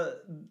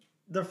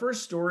 The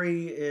first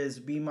story is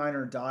Be Mine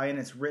or Die, and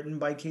it's written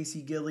by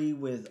Casey Gilly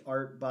with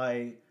art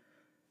by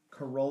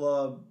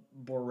Carola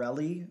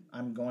Borelli,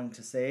 I'm going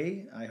to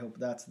say. I hope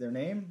that's their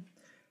name.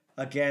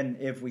 Again,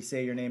 if we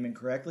say your name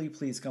incorrectly,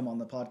 please come on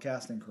the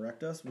podcast and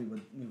correct us. We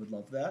would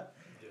love that.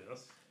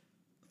 Yes.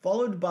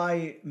 Followed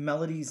by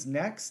Melodies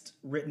Next,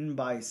 written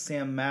by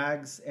Sam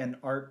Maggs and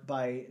art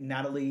by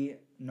Natalie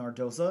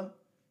Nardoza.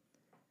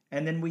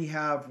 And then we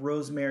have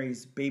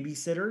Rosemary's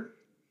Babysitter,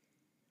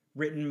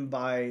 written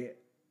by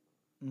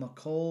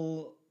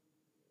Nicole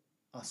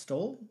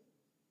Astol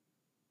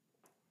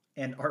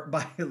and art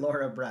by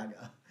Laura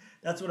Braga.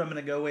 That's what I'm going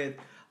to go with.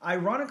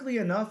 Ironically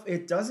enough,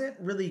 it doesn't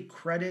really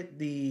credit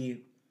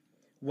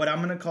what I'm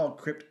going to call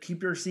crypt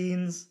keeper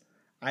scenes.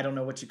 I don't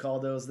know what you call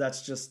those.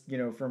 That's just,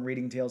 from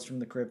reading Tales from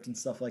the Crypt and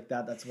stuff like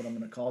that. That's what I'm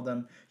going to call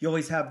them. You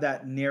always have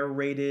that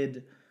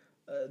narrated,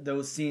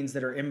 those scenes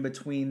that are in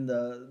between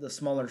the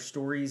smaller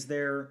stories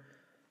there.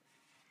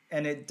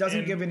 And it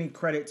doesn't give any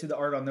credit to the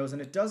art on those.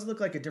 And it does look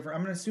like a different...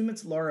 I'm going to assume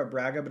it's Laura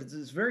Braga, but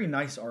it's very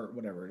nice art,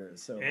 whatever it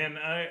is. So. And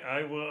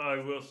I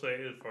will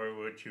say, as far as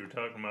what you were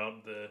talking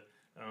about, the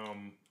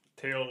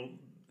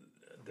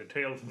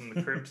Tales from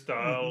the Crypt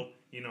style,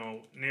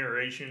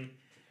 narration,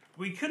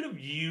 we could have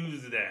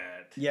used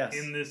that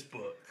in this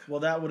book.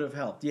 Well, that would have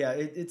helped. Yeah,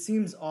 it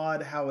seems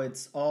odd how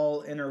it's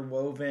all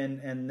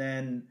interwoven and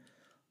then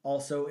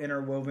also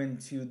interwoven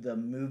to the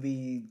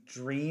movie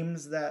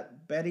dreams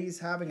that Betty's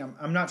having.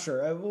 I'm not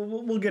sure.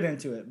 We'll get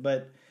into it,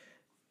 but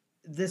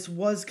this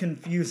was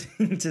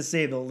confusing to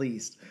say the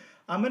least.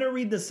 I'm going to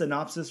read the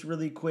synopsis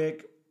really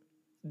quick.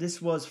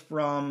 This was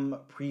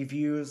from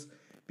previews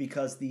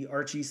because the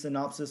Archie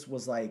synopsis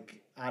was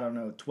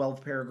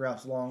 12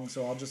 paragraphs long,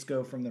 so I'll just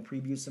go from the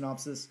preview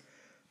synopsis.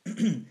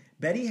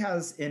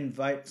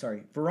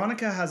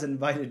 Veronica has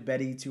invited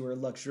Betty to her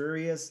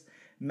luxurious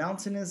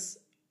mountainous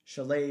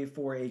chalet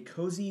for a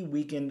cozy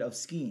weekend of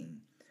skiing.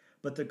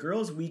 But the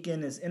girls'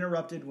 weekend is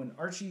interrupted when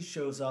Archie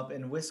shows up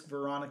and whisks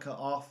Veronica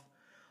off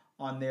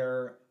on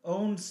their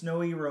own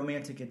snowy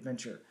romantic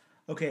adventure.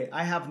 Okay,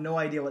 I have no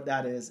idea what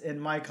that is. In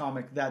my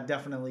comic, that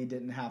definitely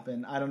didn't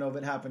happen. I don't know if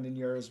it happened in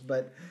yours,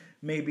 but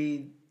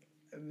maybe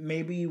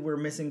we're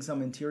missing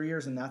some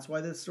interiors and that's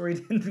why this story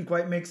didn't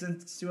quite make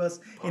sense to us.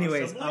 Possibly.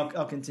 Anyways,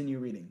 I'll continue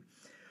reading.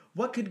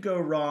 What could go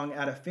wrong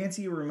at a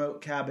fancy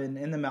remote cabin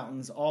in the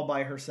mountains all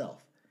by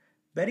herself?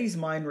 Betty's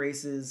mind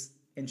races,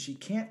 and she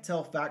can't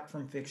tell fact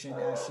from fiction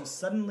as she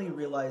suddenly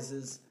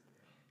realizes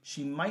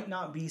she might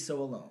not be so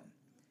alone.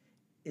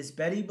 Is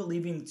Betty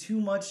believing too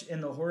much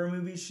in the horror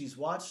movies she's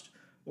watched,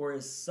 or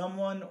is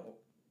someone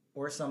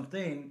or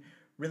something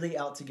really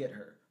out to get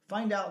her?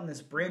 Find out in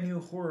this brand new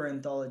horror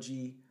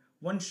anthology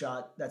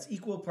one-shot that's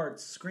equal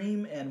parts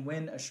Scream and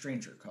When a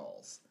Stranger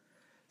Calls.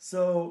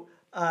 So,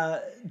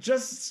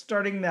 just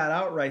starting that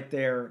out right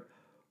there,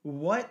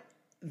 what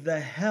the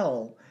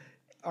hell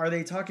are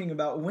they talking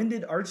about? When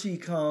did Archie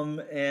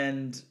come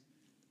and...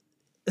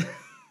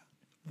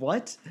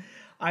 What?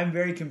 I'm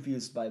very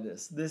confused by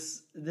this.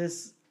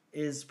 This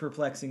is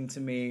perplexing to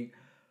me.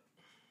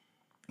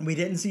 We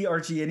didn't see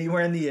Archie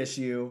anywhere in the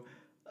issue.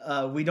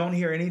 We don't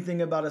hear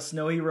anything about a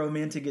snowy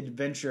romantic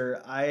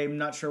adventure. I'm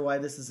not sure why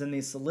this is in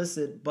the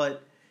solicit,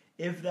 but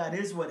if that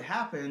is what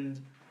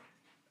happened,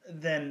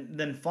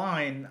 then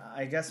fine.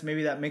 I guess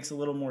maybe that makes a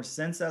little more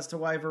sense as to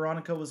why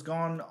Veronica was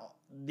gone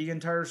the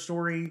entire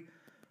story.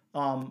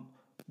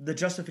 The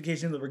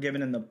justification that we're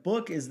given in the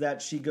book is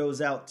that she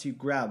goes out to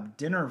grab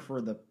dinner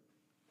for the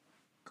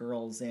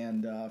girls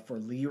and for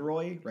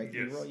Leroy, right?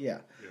 Yes. Leroy? Yeah.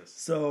 Yes.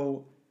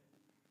 So,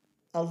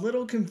 a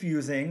little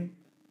confusing,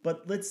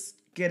 but let's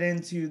get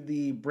into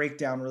the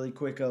breakdown really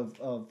quick of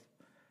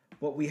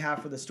what we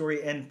have for the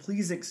story. And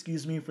please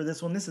excuse me for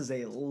this one. This is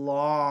a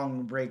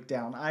long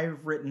breakdown.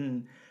 I've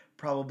written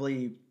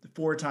probably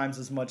 4 times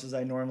as much as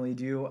I normally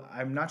do.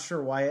 I'm not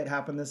sure why it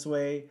happened this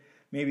way.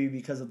 Maybe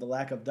because of the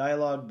lack of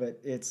dialogue, but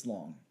it's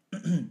long.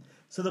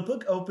 So the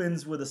book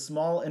opens with a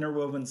small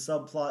interwoven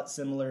subplot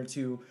similar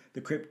to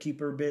the Crypt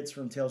Keeper bits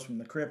from Tales from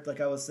the Crypt,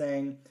 like I was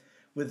saying,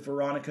 with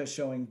Veronica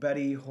showing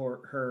Betty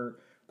her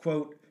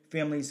quote,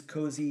 family's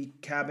cozy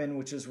cabin,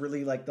 which is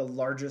really like the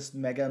largest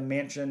mega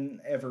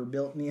mansion ever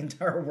built in the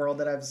entire world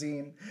that I've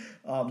seen.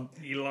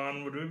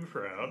 Elon would be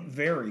proud.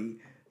 Very.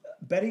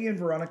 Betty and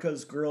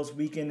Veronica's girls'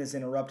 weekend is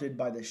interrupted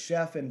by the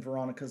chef and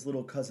Veronica's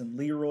little cousin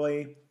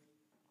Leroy.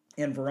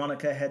 And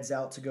Veronica heads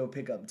out to go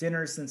pick up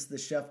dinner since the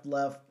chef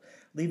left,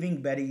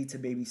 leaving Betty to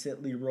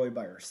babysit Leroy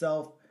by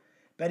herself.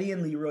 Betty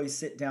and Leroy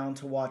sit down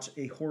to watch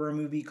a horror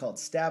movie called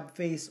Stab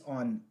Face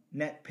on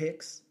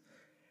Netflix.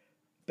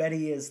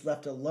 Betty is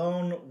left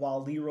alone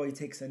while Leroy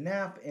takes a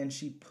nap, and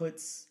she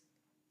puts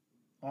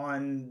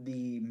on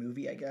the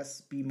movie, I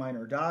guess, Be Mine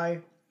or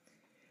Die.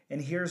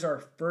 And here's our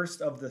first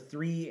of the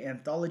 3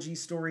 anthology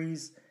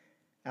stories.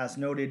 As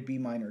noted, Be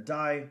Mine or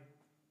Die.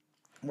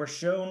 We're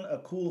shown a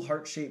cool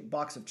heart-shaped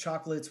box of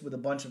chocolates with a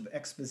bunch of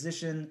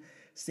exposition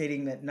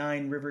stating that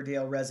 9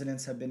 Riverdale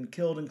residents have been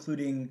killed,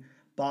 including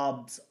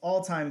Bob's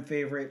all-time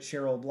favorite,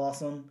 Cheryl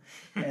Blossom,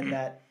 and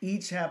that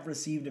each have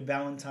received a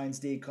Valentine's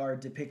Day card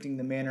depicting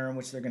the manner in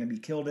which they're going to be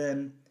killed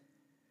in.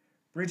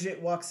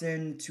 Bridget walks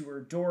in to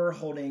her door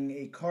holding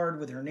a card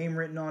with her name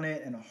written on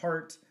it and a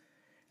heart,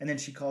 and then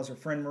she calls her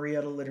friend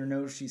Maria to let her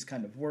know she's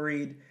kind of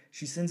worried.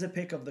 She sends a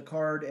pic of the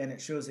card, and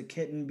it shows a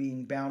kitten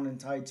being bound and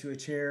tied to a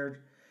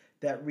chair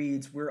that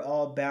reads, "We're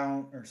all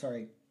bound," or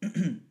sorry,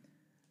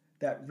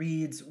 that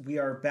reads, "We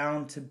are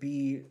bound to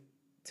be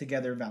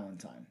together,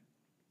 Valentine."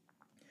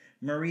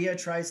 Maria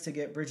tries to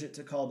get Bridget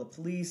to call the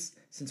police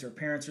since her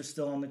parents are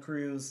still on the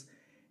cruise,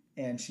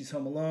 and she's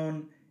home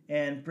alone.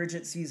 And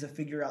Bridget sees a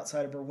figure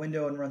outside of her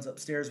window and runs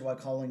upstairs while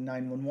calling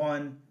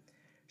 911.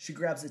 She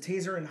grabs a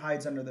taser and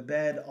hides under the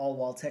bed, all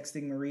while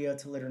texting Maria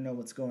to let her know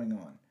what's going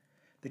on.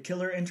 The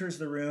killer enters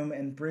the room,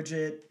 and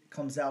Bridget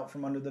comes out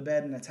from under the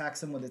bed and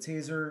attacks him with a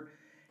taser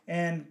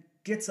and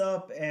gets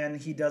up, and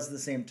he does the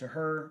same to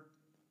her.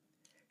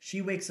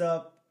 She wakes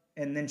up,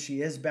 and then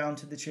she is bound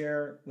to the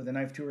chair with a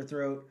knife to her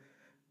throat.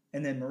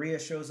 And then Maria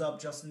shows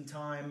up just in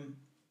time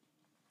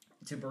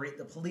to berate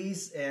the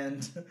police,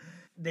 and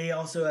they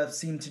also have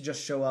seemed to just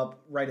show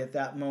up right at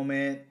that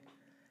moment.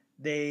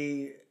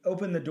 They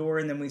open the door,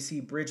 and then we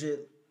see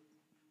Bridget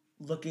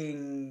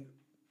looking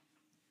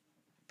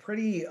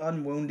pretty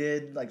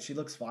unwounded. Like, she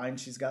looks fine.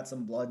 She's got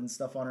some blood and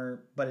stuff on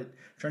her, but it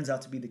turns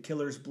out to be the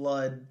killer's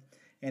blood,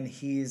 and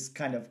he's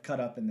kind of cut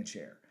up in the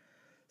chair.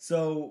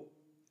 So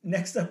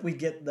next up, we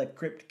get the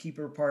Crypt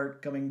Keeper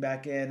part coming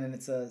back in, and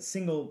it's a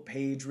single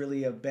page,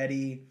 really, of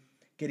Betty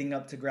getting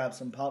up to grab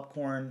some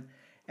popcorn.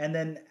 And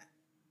then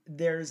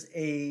there's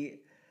a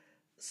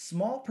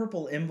small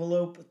purple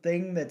envelope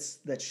thing that's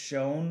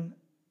shown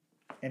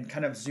and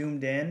kind of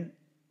zoomed in.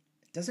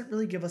 It doesn't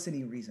really give us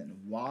any reason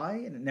why,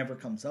 and it never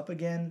comes up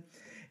again.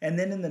 And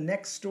then in the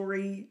next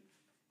story,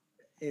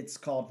 it's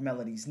called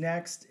Melody's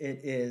Next.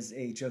 It is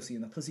a Josie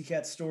and the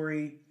Pussycats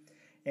story.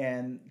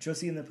 And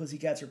Josie and the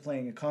Pussycats are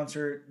playing a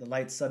concert. The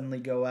lights suddenly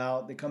go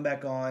out. They come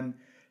back on.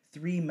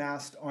 3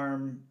 masked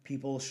armed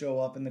people show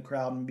up in the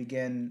crowd and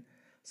begin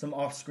some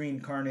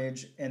off-screen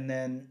carnage. And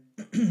then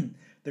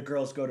the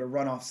girls go to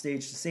run off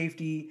stage to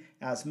safety.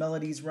 As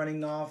Melody's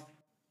running off,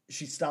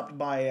 she's stopped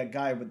by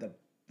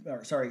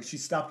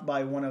she's stopped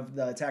by one of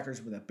the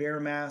attackers with a bear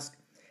mask.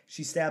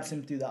 She stabs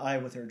him through the eye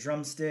with her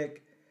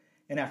drumstick.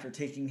 And after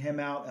taking him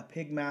out, a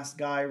pig-masked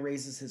guy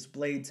raises his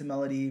blade to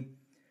Melody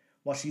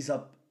while she's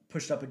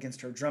pushed up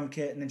against her drum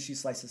kit, and then she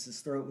slices his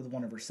throat with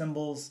one of her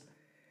cymbals.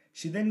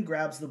 She then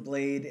grabs the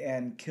blade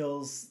and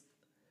kills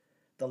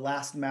the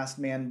last masked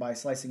man by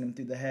slicing him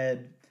through the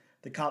head.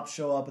 The cops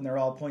show up, and they're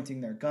all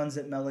pointing their guns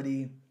at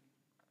Melody.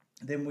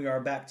 Then we are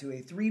back to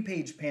a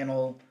 3-page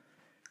panel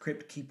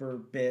Crypt Keeper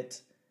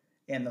bit,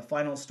 and the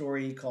final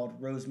story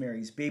called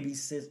Rosemary's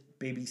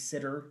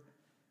Babysitter.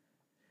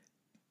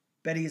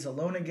 Betty is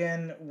alone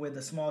again with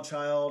a small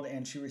child,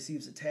 and she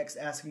receives a text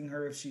asking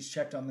her if she's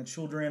checked on the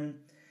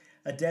children.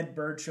 A dead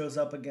bird shows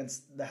up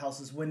against the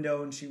house's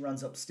window, and she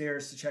runs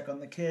upstairs to check on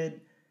the kid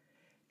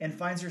and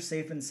finds her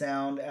safe and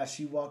sound as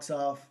she walks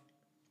off,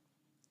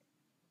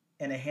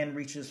 and a hand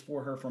reaches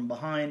for her from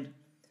behind.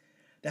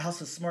 The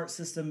house's smart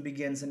system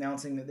begins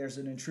announcing that there's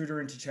an intruder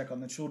in to check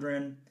on the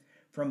children.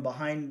 From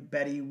behind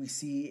Betty, we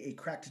see a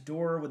cracked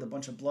door with a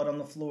bunch of blood on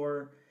the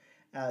floor.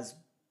 As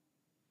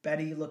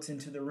Betty looks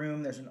into the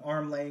room, there's an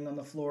arm laying on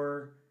the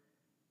floor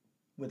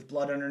with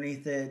blood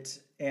underneath it,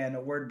 and a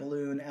word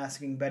balloon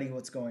asking Betty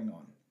what's going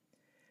on.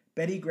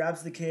 Betty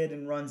grabs the kid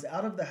and runs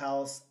out of the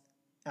house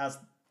as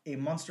a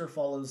monster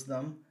follows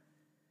them.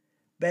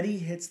 Betty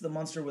hits the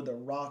monster with a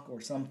rock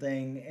or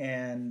something,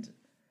 and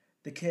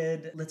the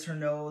kid lets her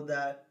know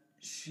that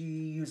she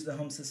used the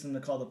home system to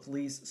call the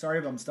police. Sorry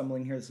if I'm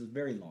stumbling here, this is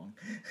very long.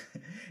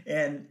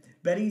 And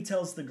Betty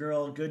tells the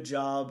girl, good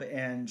job,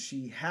 and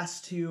she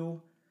has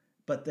to,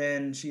 but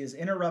then she is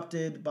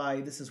interrupted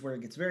by, this is where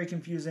it gets very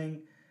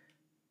confusing,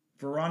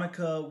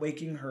 Veronica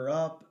waking her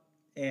up,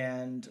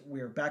 and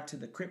we're back to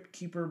the Crypt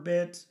Keeper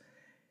bit.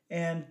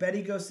 And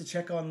Betty goes to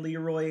check on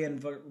Leroy,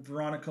 and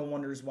Veronica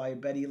wonders why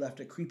Betty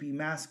left a creepy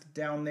mask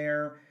down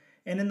there.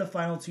 And in the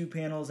final 2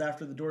 panels,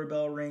 after the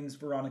doorbell rings,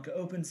 Veronica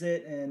opens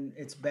it, and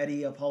it's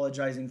Betty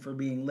apologizing for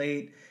being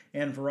late,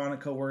 and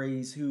Veronica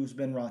worries who's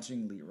been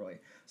watching Leroy.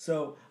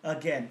 So,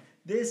 again,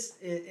 this,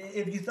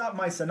 if you thought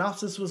my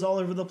synopsis was all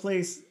over the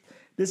place,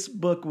 this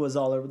book was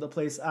all over the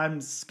place.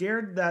 I'm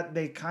scared that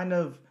they kind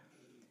of,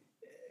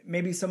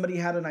 maybe somebody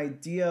had an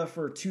idea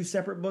for 2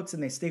 separate books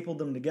and they stapled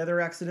them together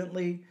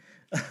accidentally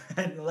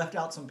and left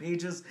out some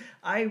pages.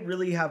 I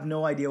really have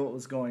no idea what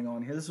was going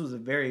on here. This was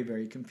very,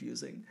 very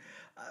confusing.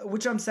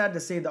 Which I'm sad to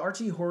say, the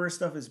Archie horror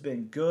stuff has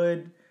been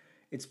good.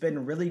 It's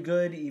been really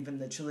good. Even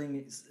the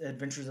Chilling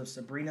Adventures of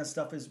Sabrina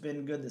stuff has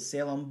been good. The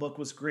Salem book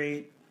was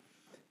great.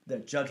 The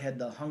Jughead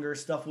the Hunger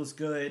stuff was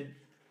good.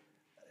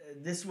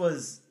 This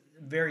was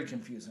very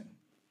confusing.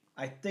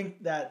 I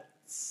think that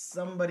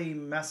somebody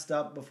messed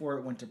up before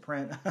it went to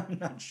print. I'm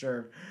not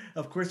sure.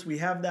 Of course, we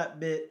have that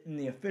bit in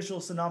the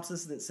official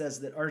synopsis that says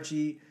that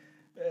Archie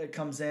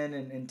comes in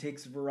and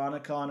takes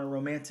Veronica on a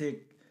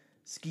romantic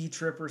ski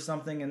trip or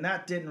something, and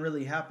that didn't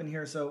really happen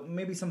here, so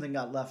maybe something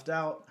got left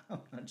out. I'm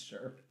not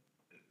sure.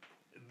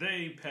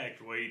 They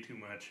packed way too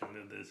much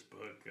into this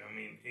book. I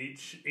mean,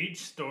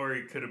 each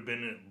story could have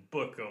been a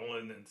book all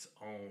in its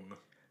own.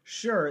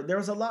 Sure, there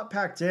was a lot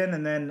packed in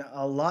and then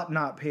a lot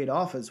not paid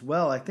off as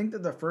well. I think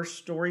that the first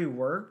story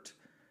worked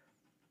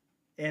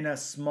in a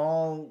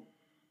small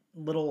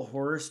little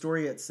horror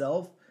story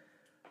itself,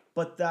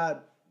 but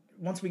that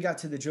once we got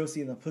to the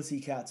Josie and the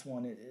Pussycats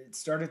one, it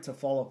started to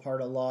fall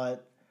apart a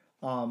lot.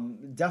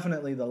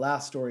 Definitely the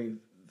last story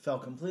fell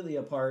completely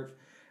apart.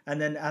 And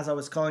then as I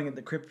was calling it,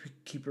 the Crypt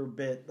Keeper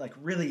bit, like,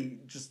 really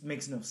just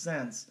makes no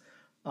sense.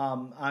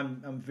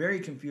 I'm very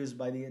confused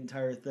by the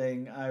entire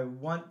thing. I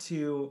want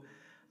to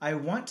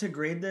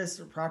grade this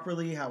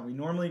properly, how we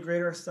normally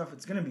grade our stuff.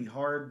 It's going to be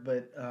hard,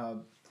 but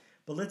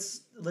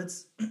let's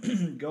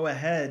go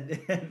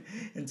ahead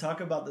and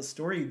talk about the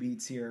story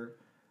beats here.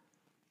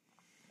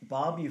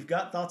 Bob, you've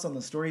got thoughts on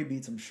the story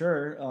beats, I'm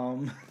sure.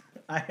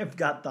 I have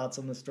got thoughts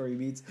on the story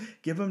beats.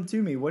 Give them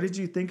to me. What did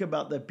you think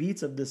about the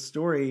beats of this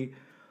story?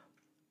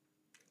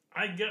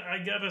 I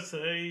gotta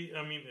say,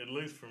 I mean, at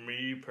least for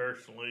me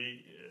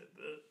personally,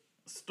 the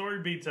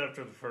story beats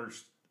after the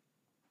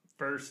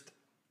first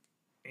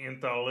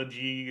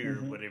anthology or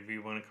whatever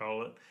you want to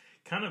call it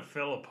kind of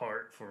fell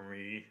apart for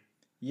me.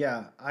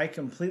 Yeah, I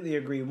completely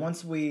agree. I'm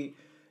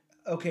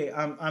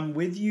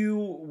with you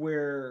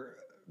where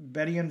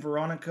Betty and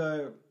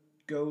Veronica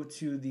go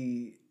to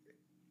the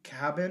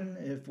cabin,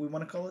 if we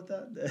want to call it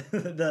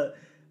that,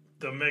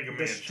 the mega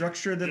the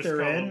structure that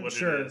they're in,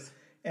 sure.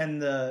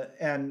 And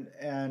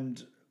the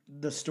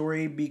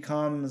story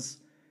becomes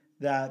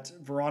that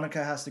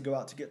Veronica has to go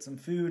out to get some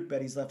food.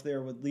 Betty's left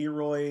there with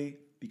Leroy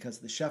because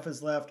the chef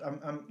has left.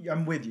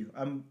 I'm with you.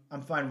 I'm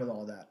fine with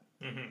all that.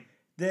 Mm-hmm.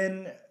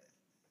 Then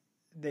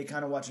they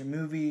kind of watch a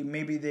movie.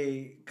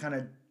 Maybe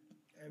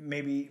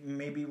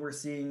we're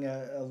seeing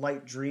a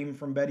light dream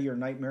from Betty or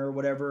nightmare or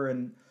whatever,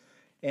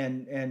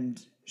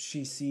 and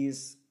she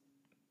sees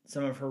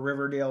some of her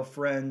Riverdale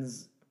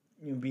friends,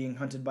 being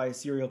hunted by a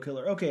serial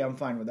killer. Okay, I'm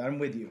fine with that. I'm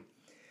with you.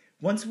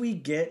 Once we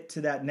get to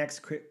that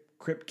next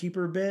Crypt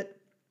Keeper bit,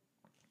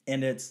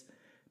 and it's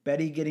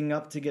Betty getting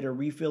up to get a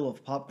refill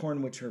of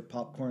popcorn, which her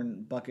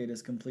popcorn bucket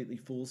is completely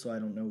full, so I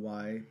don't know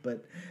why.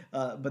 But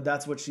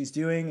that's what she's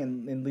doing,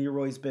 and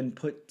Leroy's been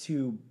put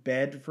to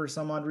bed for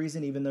some odd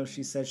reason, even though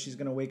she says she's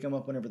going to wake him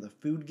up whenever the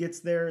food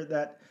gets there.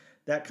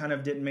 That kind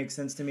of didn't make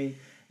sense to me.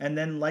 And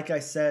then, like I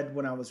said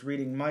when I was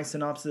reading my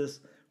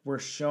synopsis, we're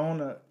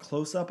shown a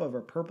close-up of a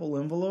purple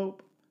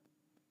envelope.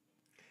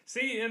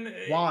 See, and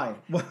why?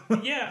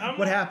 Yeah,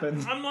 what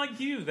happened? I'm like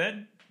you.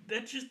 That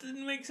just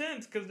didn't make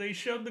sense because they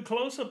showed the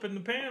close-up in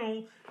the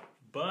panel,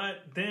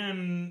 but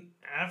then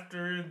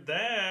after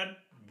that,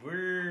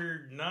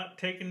 we're not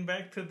taken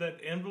back to that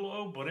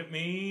envelope, what it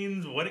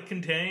means, what it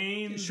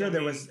contains. Sure,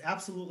 there was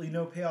absolutely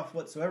no payoff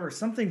whatsoever.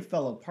 Something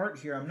fell apart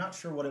here. I'm not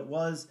sure what it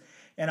was,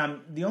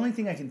 and the only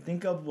thing I can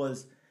think of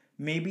was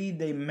maybe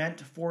they meant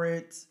for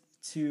it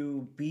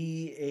to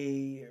be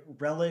a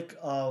relic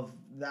of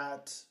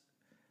that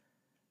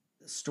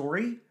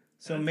story.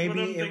 So That's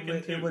maybe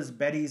it was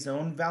Betty's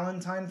own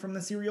Valentine from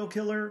the serial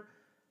killer,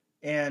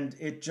 and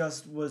it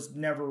just was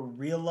never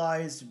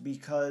realized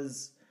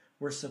because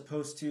we're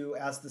supposed to,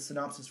 as the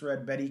synopsis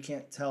read, Betty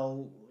can't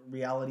tell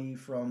reality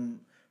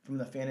from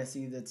the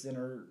fantasy that's in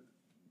her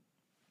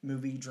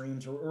movie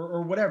dreams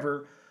or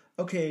whatever.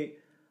 Okay,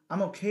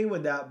 I'm okay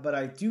with that, but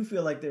I do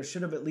feel like there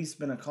should have at least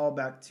been a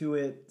callback to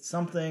it.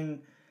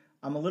 Something.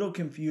 I'm a little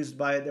confused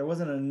by it. There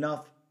wasn't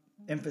enough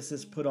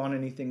emphasis put on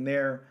anything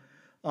there.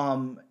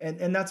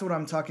 And that's what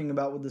I'm talking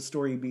about with the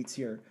story beats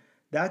here.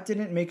 That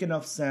didn't make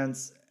enough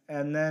sense.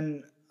 And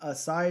then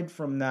aside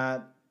from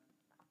that,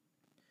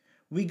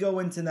 we go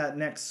into that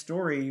next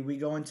story. We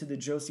go into the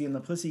Josie and the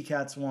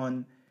Pussycats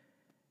one.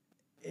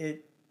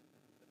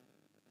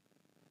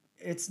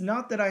 It's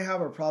not that I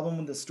have a problem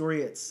with the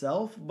story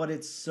itself, but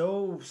it's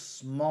so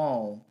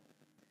small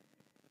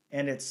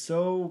and it's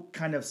so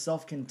kind of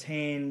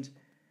self-contained,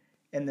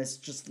 and this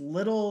just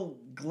little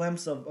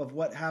glimpse of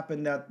what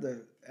happened at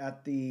the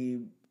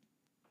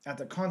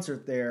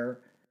concert there.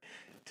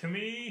 To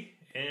me,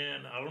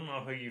 and I don't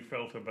know how you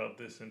felt about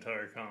this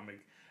entire comic,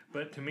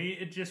 but to me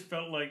it just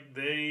felt like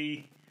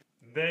they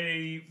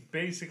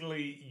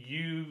basically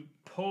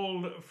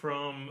pulled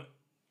from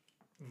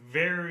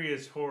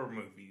various horror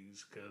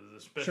movies,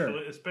 because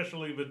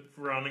especially with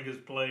Veronica's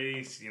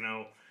Place,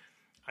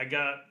 I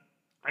got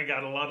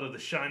a lot of the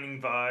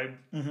Shining vibe.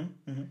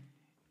 Mm-hmm, mm-hmm.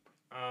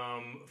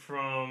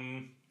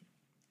 From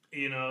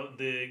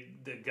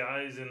the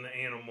guys in the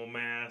animal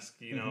mask,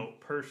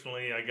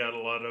 personally I got a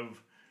lot of,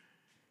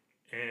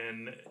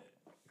 and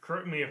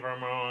correct me if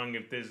I'm wrong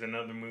if there's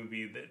another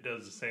movie that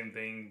does the same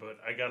thing, but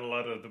I got a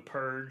lot of The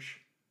Purge.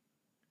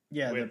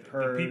 Yeah, with The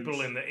Purge. The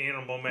people in the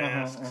animal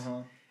masks.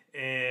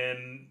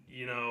 And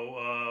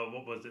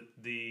what was it,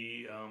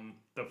 the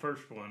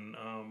first one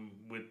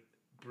with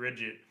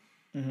Bridget.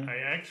 Mm-hmm. I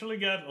actually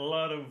got a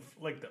lot of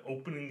like the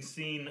opening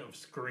scene of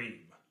Scream.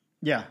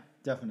 Yeah,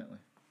 definitely.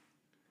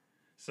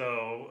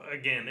 So,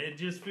 again, it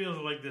just feels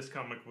like this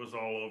comic was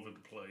all over the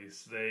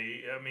place.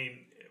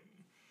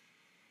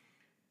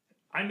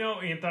 I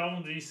know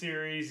anthology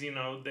series,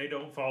 they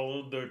don't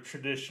follow the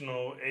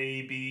traditional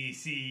A, B,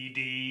 C,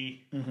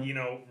 D,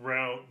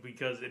 route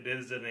because it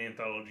is an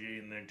anthology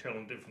and they're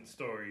telling different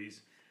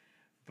stories.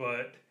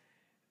 But,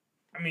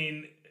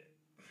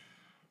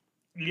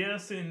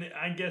 yes, and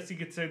I guess you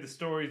could say the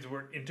stories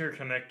were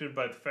interconnected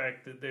by the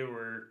fact that they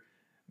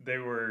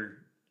were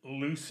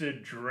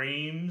lucid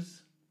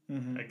dreams,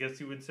 I guess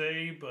you would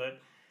say, but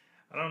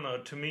I don't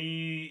know, to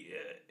me,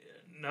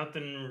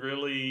 nothing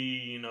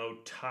really,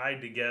 tied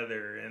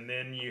together. And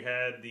then you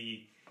had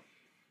the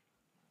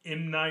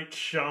M. Night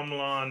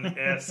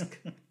Shyamalan-esque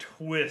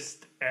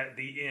twist at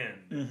the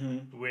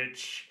end,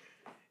 which,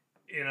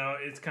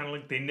 it's kind of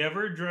like they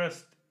never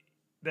addressed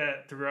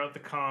that throughout the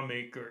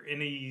comic or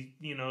any,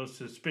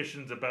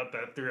 suspicions about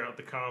that throughout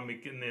the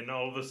comic. And then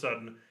all of a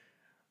sudden,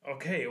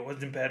 okay, it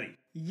wasn't Betty.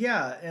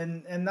 Yeah,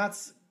 and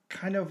that's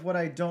kind of what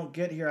I don't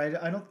get here.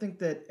 I don't think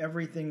that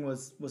everything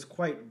was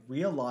quite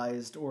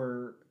realized,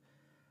 or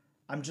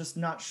I'm just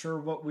not sure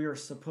what we are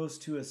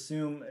supposed to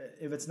assume.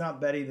 If it's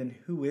not Betty, then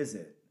who is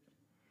it?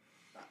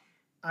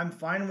 I'm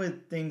fine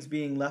with things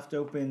being left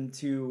open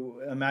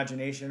to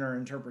imagination or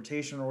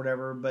interpretation or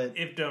whatever, but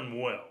if done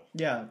well.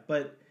 Yeah,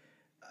 but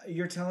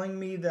you're telling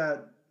me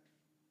that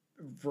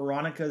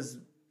Veronica's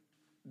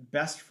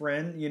best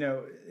friend,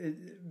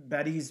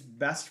 Betty's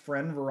best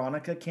friend,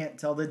 Veronica, can't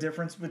tell the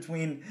difference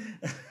between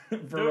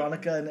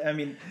Veronica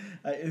and,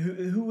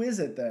 who is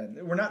it then?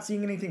 We're not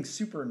seeing anything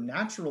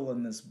supernatural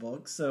in this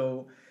book,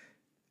 so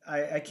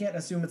I can't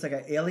assume it's like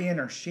an alien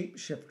or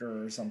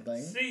shapeshifter or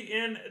something. See,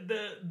 and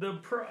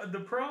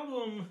the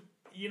problem,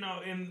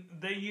 and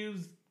they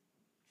use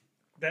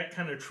that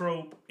kind of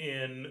trope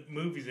in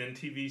movies and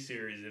TV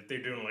series if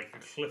they're doing like a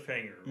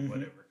cliffhanger or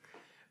whatever.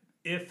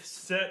 If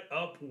set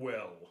up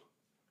well,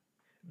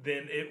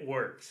 then it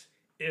works.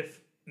 If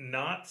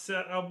not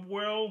set up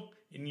well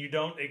and you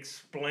don't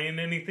explain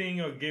anything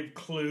or give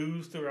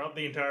clues throughout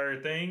the entire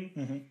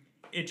thing,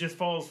 it just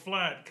falls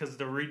flat because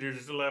the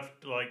reader's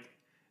left like,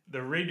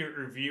 the reader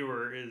or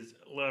viewer is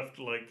left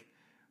like,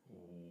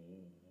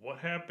 what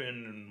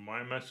happened and why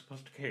am I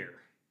supposed to care?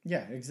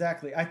 Yeah,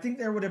 exactly. I think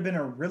there would have been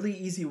a really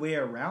easy way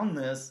around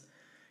this.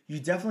 You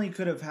definitely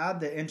could have had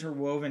the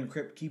interwoven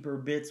Crypt Keeper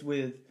bits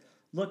with,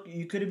 look,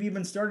 you could have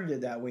even started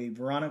it that way.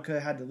 Veronica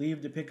had to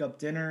leave to pick up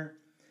dinner.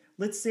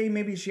 Let's say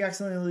maybe she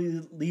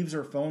accidentally leaves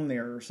her phone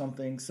there or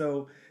something.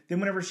 So then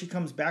whenever she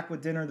comes back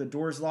with dinner, the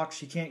door's locked.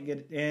 She can't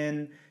get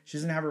in. She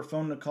doesn't have her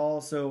phone to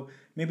call. So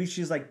maybe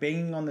she's like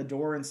banging on the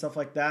door and stuff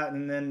like that.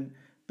 And then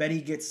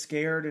Betty gets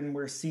scared and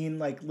we're seeing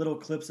like little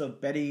clips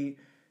of Betty,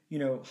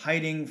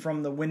 hiding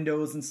from the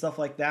windows and stuff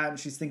like that. And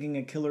she's thinking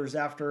a killer's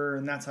after her.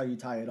 And that's how you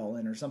tie it all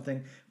in or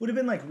something. Would have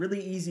been like really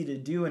easy to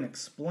do and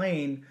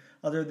explain,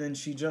 other than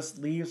she just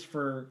leaves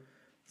for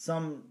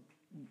something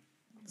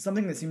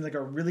that seems like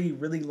a really,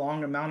 really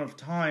long amount of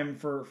time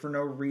for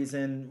no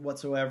reason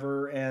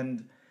whatsoever,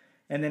 and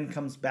then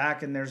comes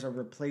back and there's a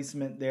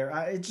replacement there.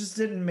 It just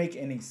didn't make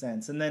any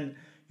sense. And then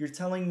you're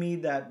telling me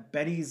that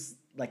Betty's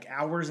like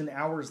hours and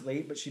hours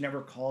late, but she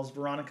never calls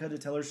Veronica to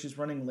tell her she's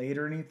running late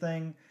or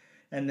anything.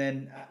 And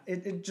then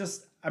it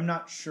just, I'm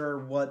not sure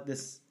what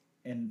this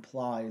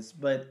implies.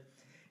 But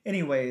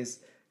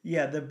anyways,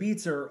 yeah, the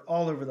beats are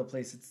all over the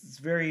place. It's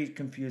very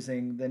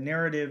confusing. The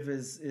narrative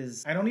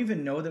is I don't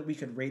even know that we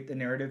could rate the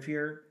narrative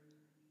here.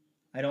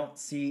 I don't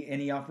see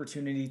any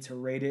opportunity to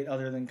rate it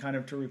other than kind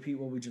of to repeat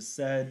what we just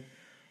said.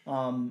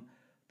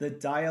 The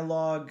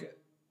dialogue,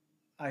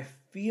 I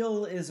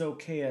feel, is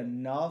okay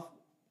enough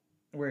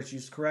where it's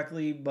used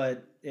correctly,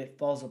 but it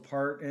falls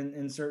apart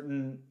in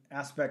certain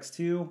aspects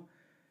too.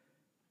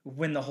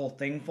 When the whole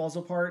thing falls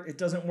apart, it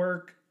doesn't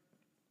work.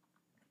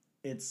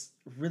 It's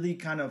really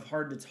kind of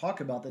hard to talk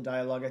about the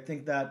dialogue. I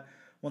think that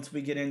once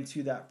we get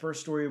into that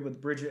first story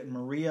with Bridget and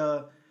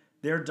Maria,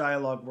 their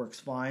dialogue works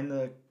fine.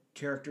 The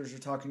characters are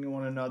talking to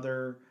one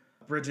another.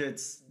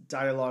 Bridget's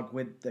dialogue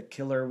with the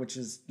killer, which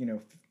is,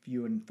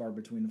 few and far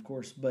between, of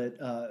course, but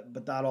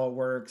that all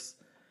works.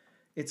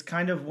 It's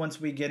kind of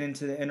once we get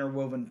into the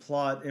interwoven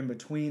plot in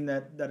between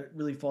that it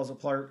really falls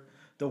apart.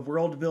 The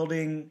world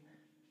building,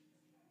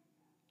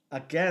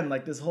 again,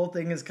 like this whole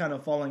thing is kind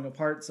of falling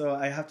apart, so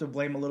I have to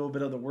blame a little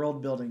bit of the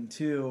world building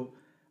too.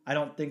 I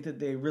don't think that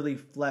they really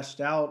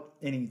fleshed out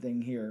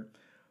anything here.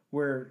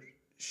 We're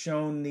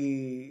shown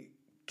the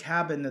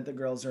cabin that the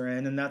girls are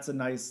in, and that's a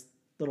nice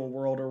little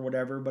world or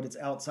whatever, but it's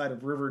outside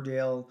of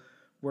Riverdale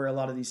where a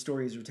lot of these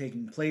stories are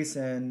taking place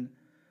in.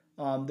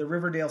 The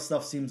Riverdale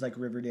stuff seems like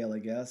Riverdale, I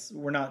guess.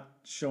 We're not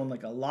shown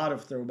like a lot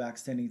of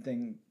throwbacks to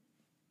anything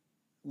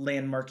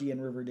landmarky in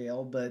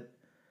Riverdale, but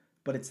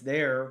it's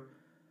there.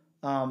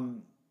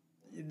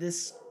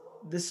 This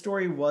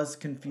story was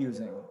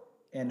confusing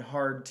and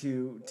hard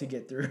to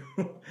get through.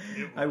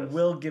 I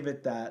will give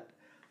it that.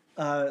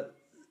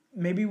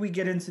 Maybe we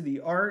get into the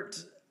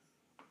art.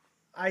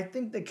 I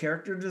think the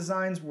character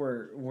designs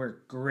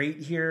were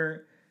great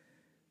here.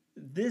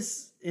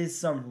 This is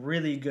some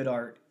really good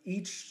art.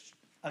 Each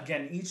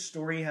again, each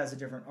story has a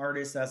different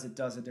artist, as it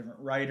does a different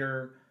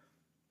writer.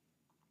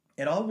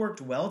 It all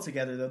worked well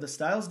together, though. The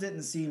styles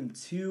didn't seem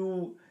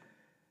too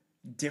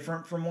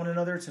different from one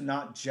another to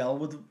not gel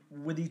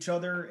with each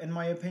other, in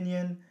my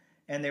opinion.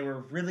 And they were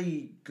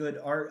really good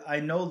art. I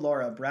know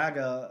Laura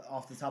Braga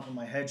off the top of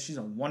my head. She's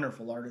a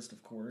wonderful artist,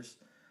 of course.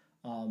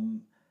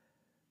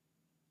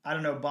 I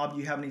don't know, Bob, do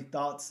you have any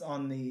thoughts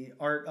on the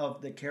art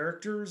of the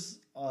characters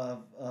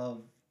of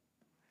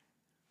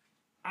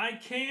I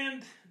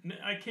can't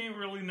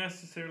really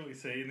necessarily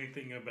say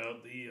anything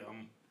about the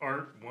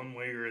art one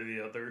way or the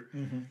other.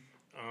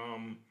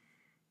 Mm-hmm.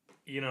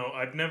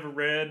 I've never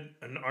read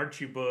an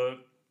Archie book,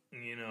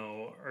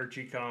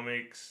 Archie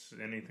comics,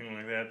 anything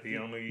like that.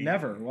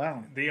 Never,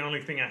 wow. The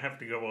only thing I have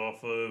to go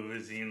off of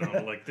is,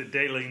 like the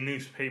daily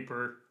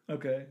newspaper,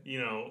 Okay.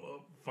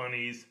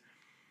 funnies.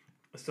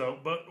 So,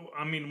 but,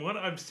 I mean, what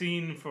I've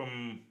seen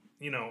from,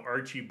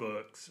 Archie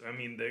books, I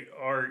mean, the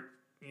art,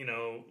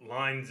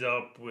 lines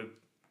up with,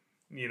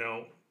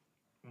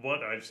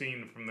 what I've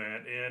seen from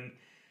that. And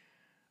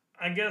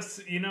I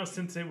guess,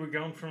 since they were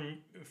going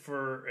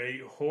for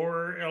a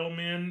horror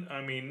element,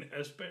 I mean,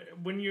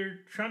 when you're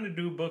trying to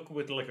do a book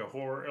with, like, a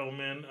horror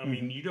element, I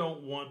mean, you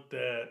don't want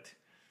that,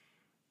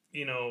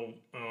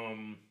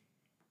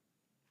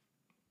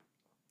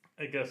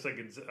 I guess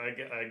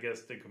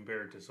to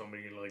compare it to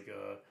somebody like,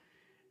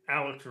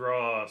 Alex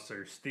Ross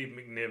or Steve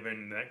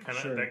McNiven, that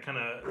kind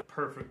of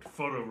perfect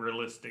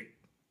photorealistic,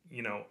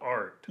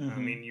 art. I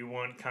mean, you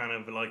want kind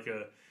of like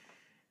a,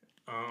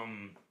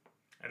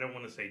 I don't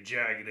want to say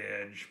jagged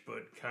edge,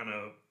 but kind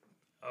of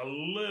a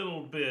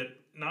little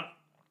bit, not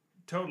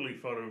totally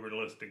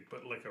photorealistic,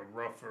 but like a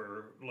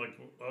rougher, like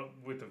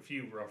with a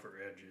few rougher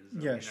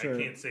edges. Sure.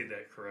 I can't say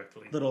that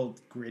correctly. Little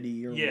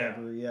gritty or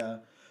whatever, yeah.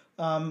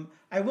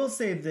 I will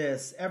say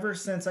this, ever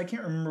since, I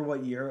can't remember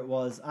what year it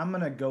was, I'm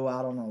going to go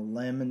out on a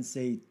limb and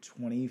say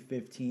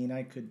 2015.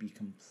 I could be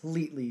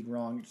completely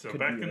wrong. So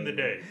back in the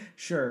day.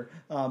 Sure,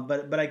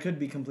 but I could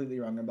be completely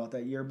wrong about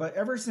that year. But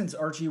ever since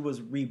Archie was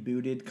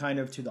rebooted kind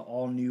of to the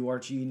all-new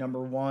Archie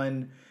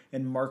 #1,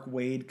 and Mark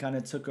Waid kind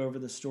of took over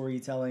the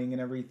storytelling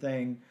and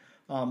everything,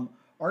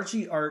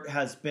 Archie art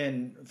has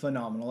been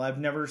phenomenal. I've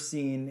never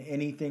seen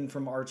anything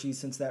from Archie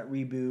since that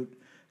reboot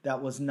that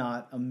was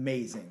not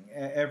amazing.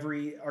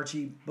 Every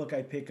Archie book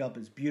I pick up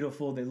is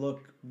beautiful. They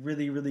look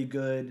really, really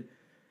good.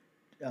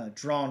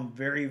 Drawn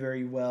very,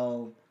 very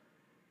well.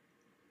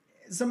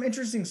 Some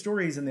interesting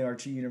stories in the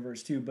Archie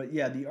universe too. But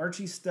yeah, the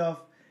Archie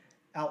stuff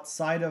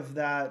outside of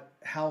that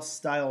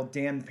house-style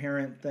Dan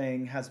Parent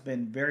thing has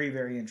been very,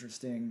 very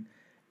interesting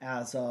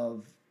as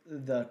of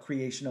the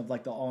creation of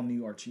like the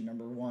all-new Archie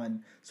 #1.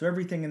 So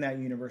everything in that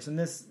universe. And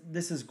this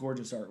is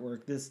gorgeous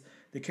artwork.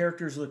 The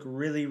characters look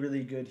really,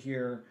 really good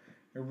here.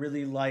 I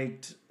really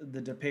liked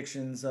the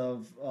depictions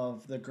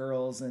of the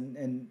girls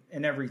and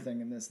everything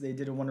in this. They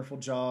did a wonderful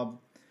job.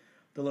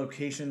 The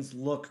locations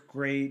look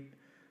great.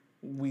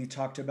 We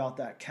talked about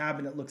that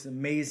cabin. It looks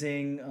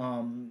amazing.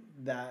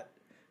 That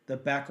the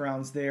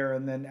background's there.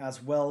 And then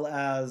as well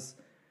as,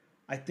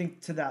 I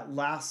think to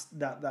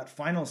that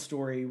final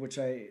story, which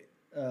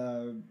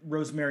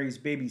Rosemary's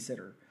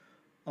Babysitter.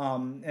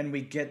 And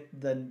we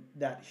get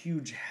that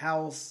huge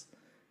house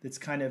that's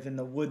kind of in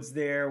the woods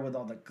there with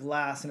all the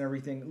glass and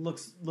everything. It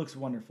looks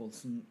wonderful.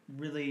 Some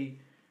really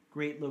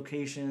great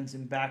locations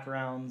and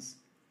backgrounds,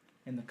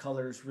 and the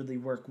colors really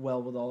work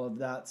well with all of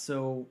that.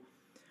 So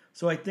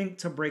I think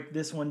to break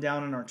this one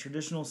down in our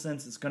traditional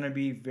sense, it's going to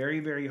be very,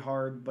 very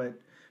hard. But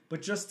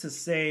just to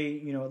say,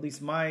 at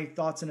least my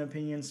thoughts and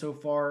opinions so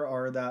far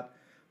are that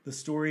the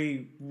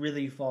story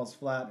really falls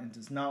flat and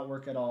does not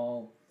work at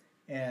all,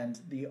 and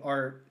the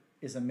art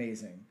is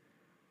amazing.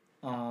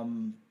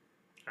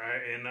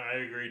 I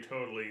agree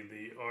totally.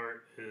 The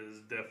art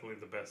is definitely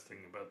the best thing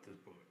about this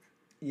book.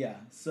 Yeah,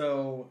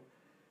 so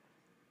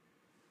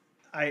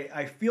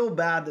I feel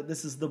bad that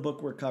this is the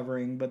book we're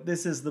covering, but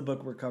this is the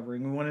book we're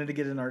covering. We wanted to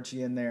get an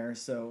Archie in there,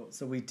 so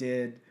we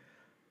did.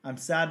 I'm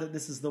sad that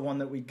this is the one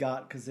that we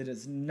got because it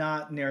is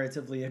not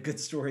narratively a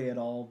good story at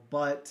all,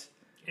 but...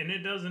 And it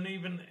doesn't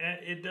even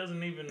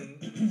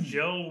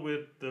gel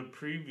with the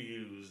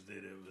previews that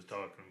it was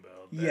talking about.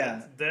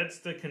 That's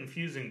the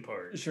confusing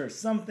part. Sure,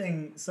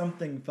 something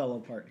fell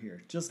apart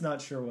here. Just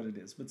not sure what it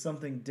is, but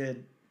something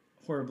did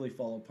horribly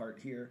fall apart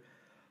here.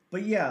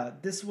 But yeah,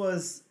 this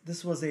was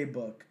a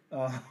book.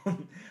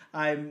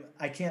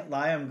 I can't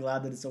lie. I'm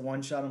glad that it's a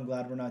one shot. I'm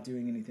glad we're not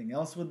doing anything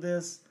else with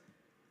this.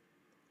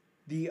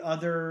 The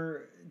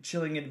other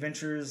Chilling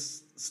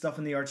Adventures stuff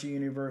in the Archie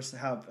universe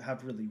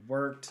have really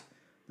worked.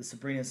 The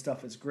Sabrina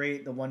stuff is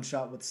great. The one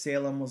shot with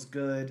Salem was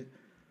good.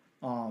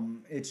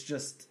 It's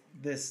just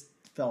this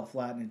fell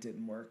flat and it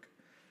didn't work.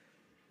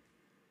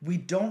 We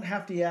don't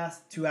have to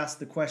ask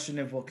the question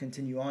if we'll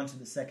continue on to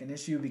the second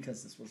issue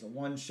because this was a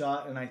one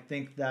shot, and I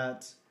think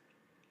that,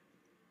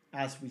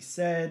 as we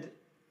said,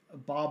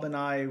 Bob and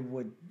I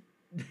would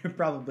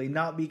probably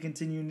not be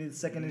continuing to the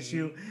second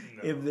issue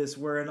if this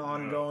were an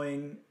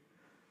ongoing. No.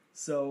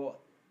 So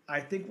I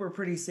think we're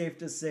pretty safe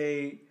to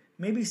say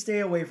maybe stay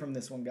away from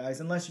this one,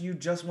 guys, unless you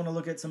just want to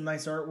look at some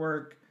nice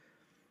artwork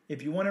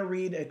if you want to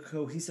read a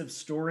cohesive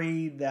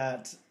story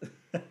that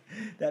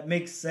that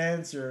makes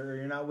sense, or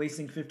you're not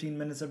wasting 15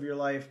 minutes of your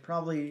life,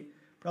 probably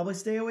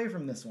stay away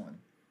from this one.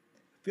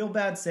 Feel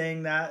bad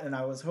saying that, and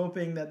I was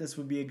hoping that this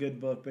would be a good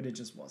book, but it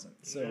just wasn't.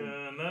 So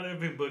not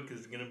every book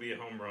is going to be a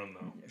home run,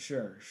 though.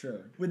 Sure.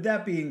 With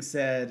that being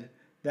said,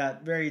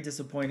 that very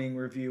disappointing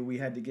review we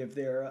had to give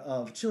there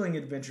of Chilling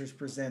Adventures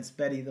Presents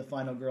Betty the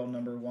Final Girl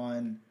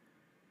 #1.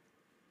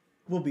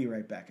 We'll be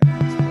right back.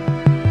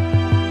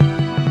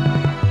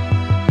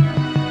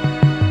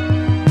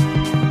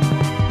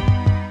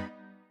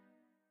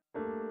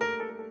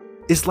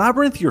 Is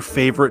Labyrinth your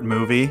favorite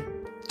movie?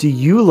 Do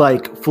you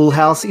like Full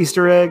House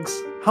Easter eggs?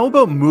 How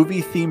about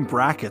movie-themed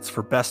brackets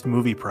for best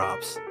movie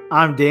props?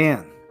 I'm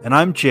Dan. And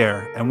I'm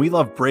Jer, and we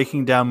love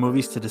breaking down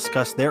movies to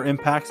discuss their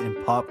impacts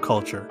in pop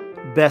culture.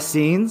 Best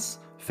scenes,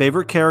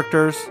 favorite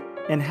characters,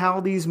 and how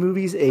these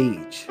movies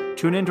age.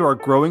 Tune into our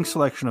growing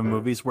selection of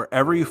movies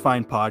wherever you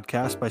find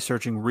podcasts by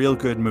searching Real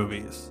Good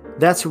Movies.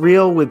 That's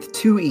real with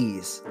 2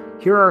 E's.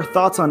 Here are our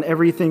thoughts on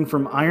everything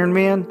from Iron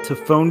Man to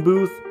Phone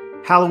Booth,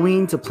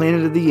 Halloween to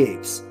Planet of the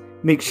Apes.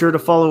 Make sure to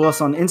follow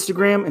us on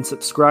Instagram and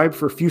subscribe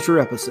for future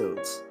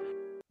episodes.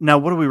 Now,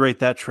 what do we rate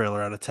that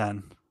trailer out of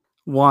 10?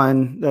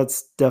 1.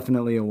 That's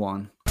definitely a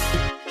 1.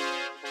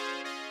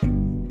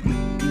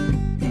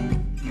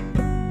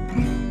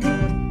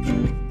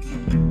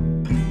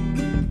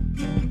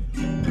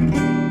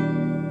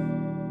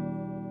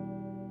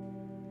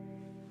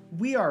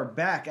 We are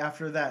back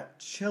after that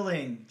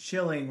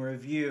chilling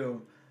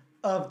review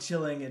of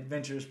Chilling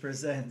Adventures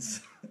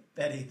Presents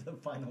Betty the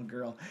Final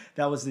Girl.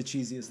 That was the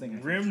cheesiest thing I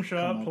could Rim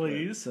shot, come up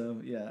please. with.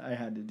 So yeah, I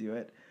had to do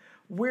it.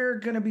 We're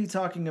going to be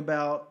talking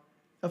about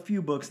a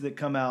few books that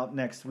come out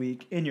next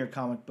week in your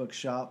comic book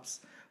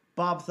shops.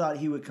 Bob thought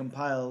he would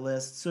compile a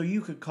list so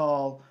you could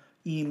call,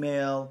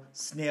 email,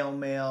 snail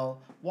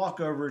mail, walk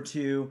over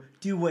to,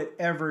 do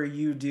whatever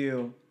you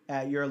do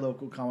at your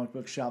local comic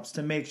book shops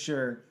to make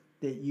sure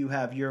that you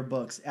have your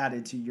books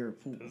added to your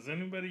pool. Does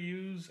anybody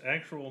use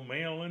actual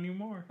mail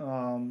anymore?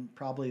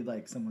 Probably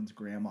like someone's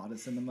grandma to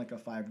send them like a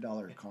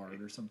 $5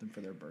 card or something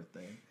for their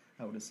birthday,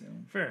 I would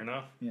assume. Fair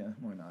enough. Yeah,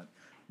 why not?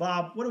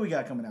 Bob, what do we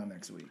got coming out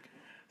next week?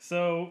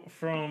 So,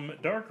 from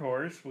Dark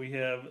Horse, we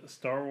have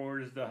Star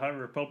Wars The High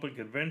Republic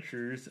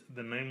Adventures,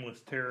 The Nameless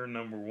Terror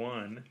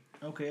 #1.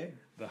 Okay.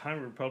 The High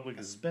Republic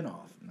is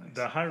spin-off. Nice.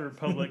 The High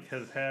Republic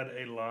has had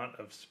a lot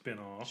of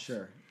spin-offs.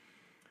 Sure.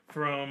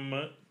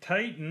 From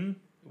Titan,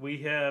 we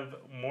have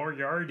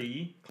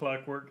Moriarty,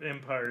 Clockwork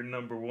Empire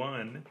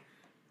 #1,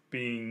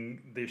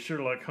 being the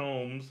Sherlock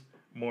Holmes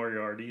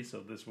Moriarty, so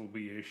this will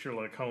be a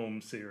Sherlock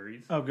Holmes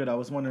series. Oh, good. I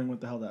was wondering what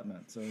the hell that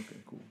meant, so okay,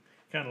 cool.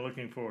 Kind of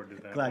looking forward to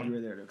that. Glad you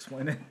were there to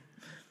explain it.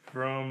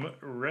 From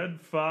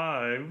Red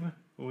 5,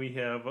 we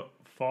have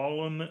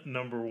Fallen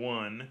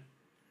 #1.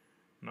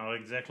 Not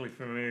exactly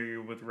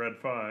familiar with Red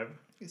 5.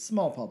 It's a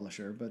small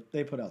publisher, but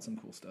they put out some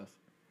cool stuff.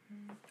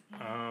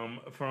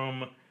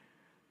 From,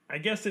 I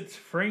guess it's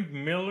Frank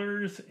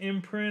Miller's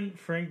imprint.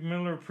 Frank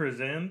Miller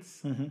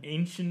Presents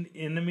Ancient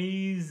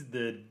Enemies,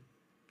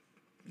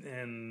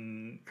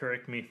 and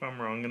correct me if I'm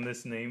wrong in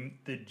this name,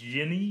 The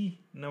Ginny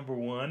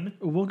 #1.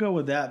 We'll go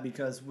with that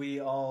because we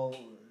all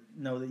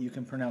know that you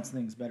can pronounce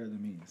things better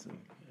than me. So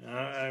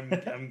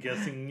I'm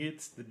guessing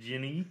it's The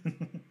Ginny.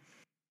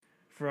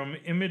 From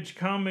Image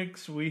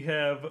Comics, we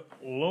have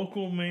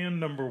Local Man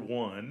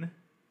 #1.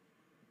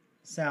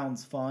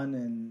 Sounds fun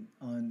and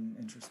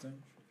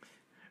uninteresting.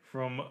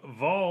 From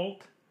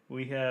Vault,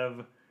 we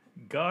have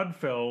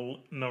Godfell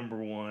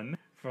 #1.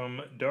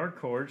 From Dark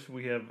Horse,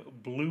 we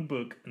have Blue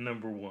Book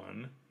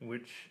 #1,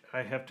 which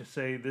I have to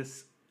say,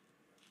 this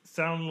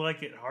sounds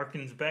like it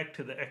harkens back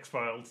to the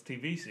X-Files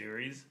TV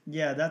series.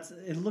 Yeah,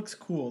 it looks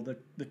cool.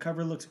 The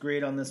cover looks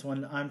great on this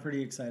one. I'm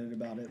pretty excited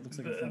about it. It looks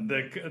like a fun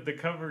book. The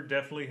cover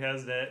definitely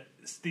has that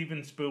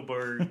Steven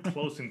Spielberg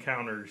Close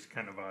Encounters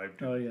kind of vibe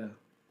to it. Oh yeah,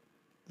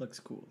 looks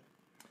cool.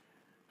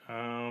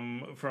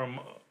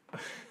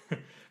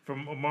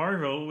 From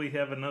Marvel, we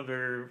have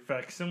another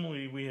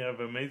facsimile. We have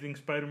Amazing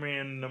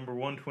Spider-Man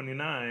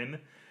 #129.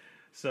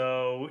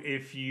 So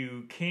if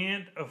you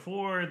can't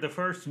afford the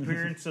first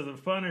appearance of the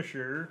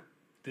Punisher,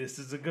 this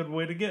is a good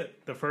way to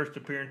get the first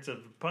appearance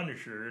of the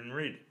Punisher and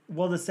read it.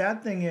 Well, the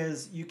sad thing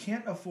is you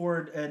can't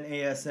afford an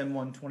ASM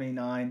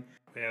 129.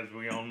 As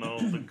we all know,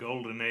 the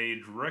Golden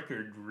Age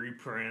record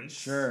reprints.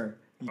 Sure.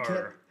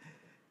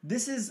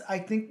 This is, I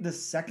think, the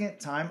second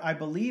time. I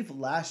believe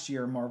last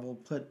year Marvel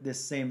put this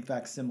same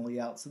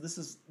facsimile out. So this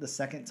is the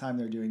second time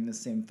they're doing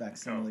this same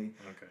facsimile,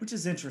 which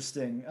is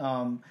interesting.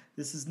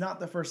 This is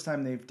not the first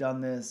time they've done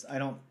this, I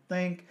don't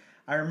think.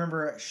 I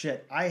remember,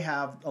 I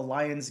have a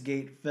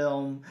Lionsgate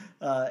film,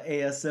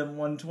 ASM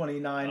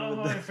 129.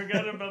 Oh, I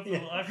forgot about the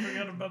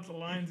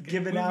Lionsgate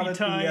given movie out at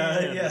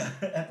tie-in.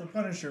 at the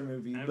Punisher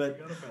movie. I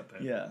forgot about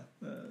that. Yeah,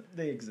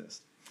 they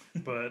exist.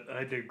 But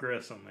I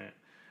digress on that.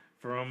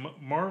 From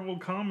Marvel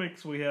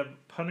Comics, we have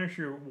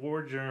Punisher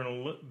War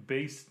Journal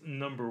Base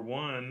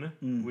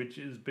 #1, which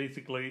is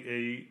basically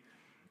a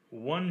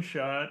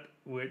one-shot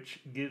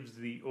which gives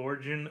the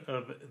origin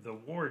of the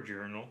War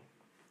Journal.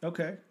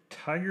 Okay.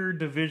 Tiger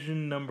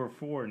Division number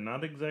 4.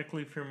 Not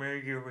exactly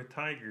familiar with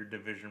Tiger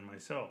Division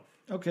myself.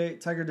 Okay,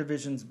 Tiger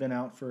Division's been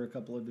out for a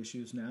couple of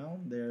issues now.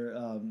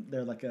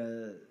 They're like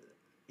a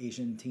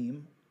Asian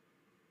team.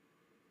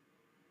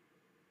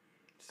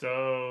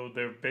 So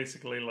they're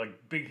basically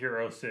like Big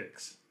Hero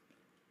 6.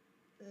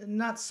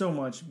 Not so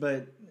much,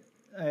 but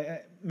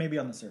maybe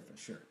on the surface,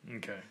 sure.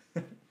 Okay.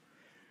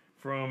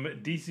 From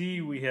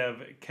DC, we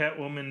have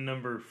Catwoman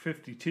number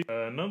 52.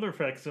 Another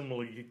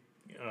facsimile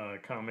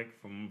comic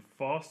from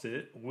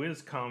Fawcett,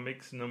 Wiz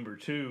Comics number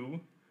 2,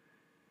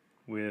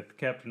 with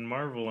Captain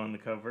Marvel on the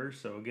cover.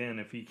 So again,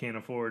 if you can't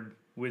afford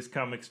Wiz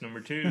Comics number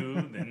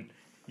 2, then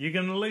you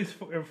can at least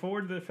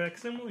afford the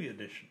facsimile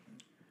edition.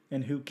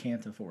 And who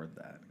can't afford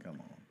that? Come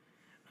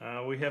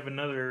on. We have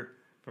another,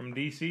 from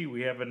DC,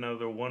 we have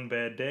another One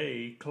Bad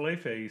Day,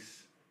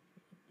 Clayface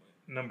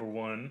number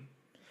 1,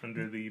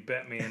 under the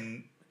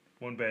Batman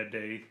One Bad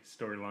Day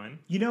storyline.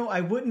 You know,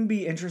 I wouldn't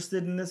be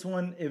interested in this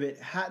one if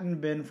it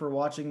hadn't been for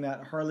watching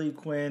that Harley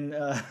Quinn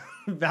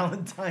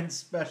Valentine's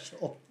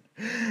special.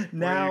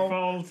 Now where he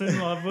falls in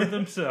love with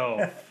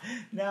himself.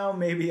 Now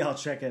maybe I'll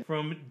check it.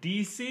 From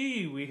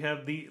DC, we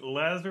have the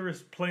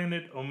Lazarus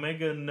Planet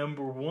Omega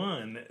number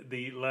 1,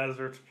 the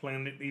Lazarus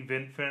Planet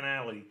event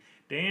finale.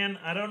 Dan,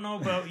 I don't know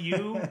about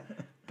you,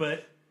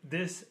 but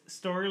this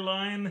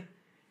storyline,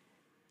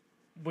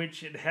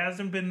 which it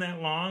hasn't been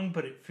that long,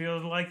 but it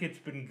feels like it's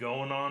been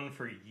going on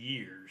for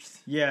years.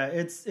 Yeah,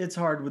 it's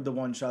hard with the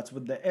one-shots.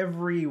 With the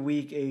every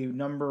week a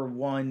number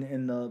 1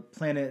 in the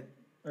planet,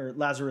 or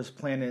Lazarus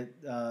Planet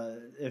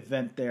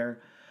event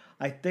there.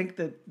 I think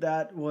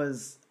that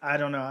was, I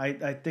don't know,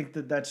 I think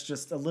that's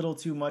just a little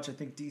too much. I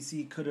think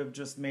DC could have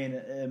just made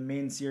a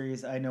main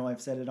series. I know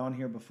I've said it on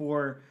here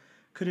before.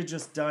 Could have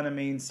just done a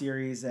main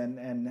series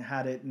and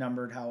had it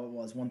numbered how it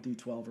was, 1 through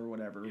 12 or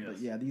whatever. Yes. But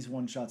yeah, these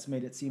one-shots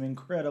made it seem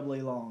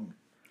incredibly long.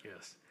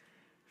 Yes.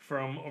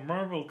 From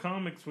Marvel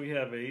Comics, we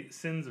have a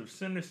Sins of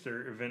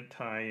Sinister event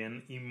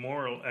tie-in,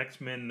 Immortal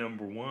X-Men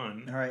number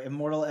 1. All right,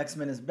 Immortal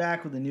X-Men is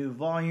back with a new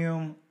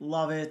volume.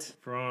 Love it.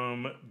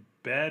 From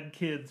Bad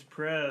Kids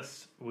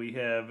Press, we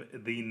have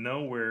the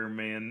Nowhere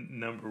Man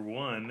number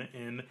 1,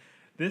 and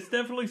this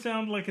definitely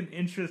sounds like an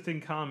interesting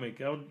comic.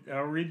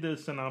 I'll read the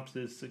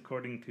synopsis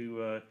according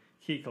to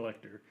Key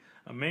Collector.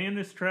 A man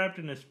is trapped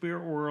in a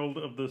spirit world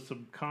of the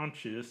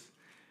subconscious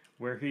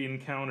where he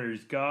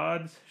encounters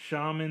gods,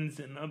 shamans,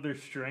 and other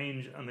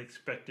strange,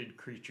 unexpected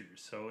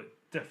creatures. So it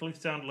definitely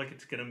sounds like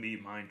it's going to be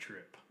Mind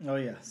Trip. Oh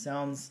yeah,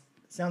 sounds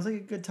like a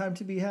good time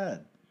to be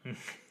had.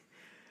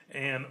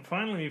 And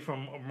finally,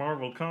 from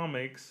Marvel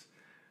Comics,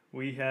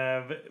 we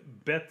have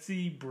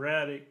Betsy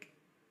Braddock,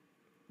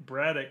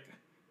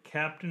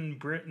 Captain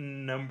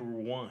Britain number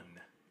 1.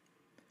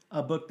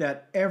 A book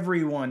that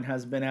everyone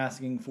has been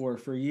asking for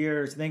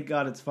years. Thank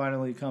God it's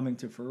finally coming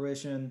to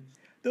fruition.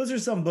 Those are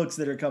some books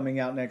that are coming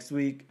out next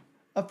week.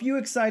 A few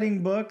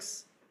exciting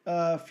books,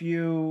 a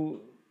few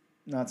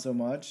not so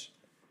much.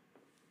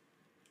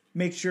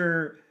 Make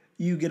sure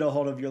you get a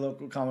hold of your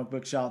local comic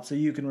book shop so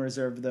you can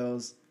reserve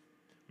those.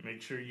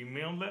 Make sure you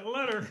mail that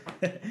letter.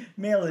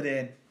 Mail it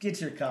in.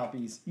 Get your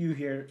copies. You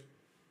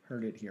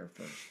heard it here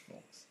first,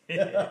 folks.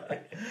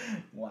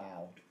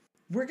 Wow.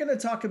 We're going to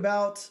talk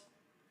about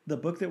the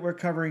book that we're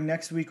covering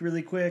next week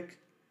really quick.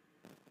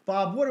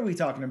 Bob, what are we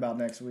talking about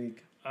next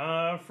week?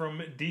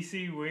 From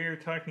DC, we're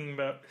talking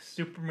about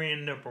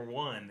Superman number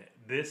 1.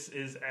 This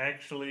is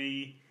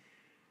actually,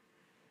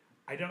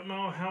 I don't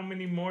know how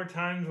many more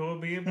times we'll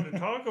be able to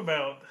talk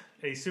about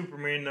a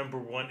Superman number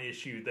 1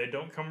 issue. They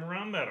don't come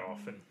around that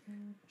often.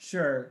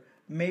 Sure.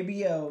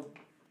 Maybe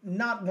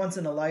not once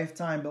in a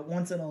lifetime, but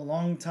once in a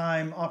long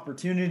time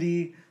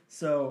opportunity.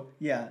 So,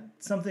 yeah,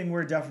 something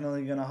we're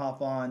definitely going to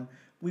hop on.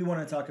 We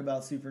want to talk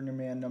about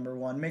Superman number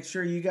 1. Make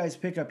sure you guys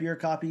pick up your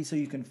copy so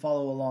you can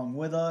follow along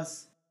with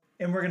us.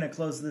 And we're going to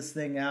close this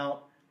thing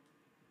out.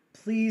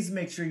 Please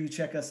make sure you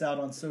check us out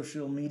on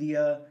social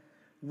media.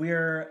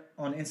 We're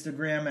on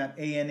Instagram at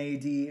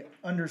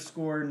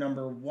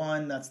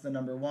ANAD_1. That's the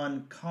number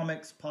 1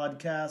 Comics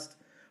Podcast.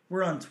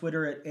 We're on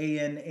Twitter at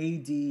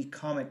ANAD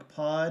Comic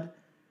Pod.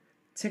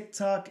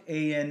 TikTok,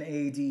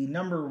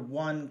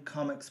 ANAD1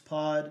 Comics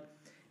Pod.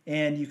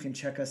 And you can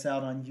check us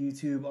out on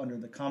YouTube under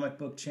the Comic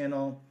Book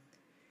Channel.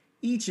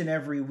 Each and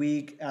every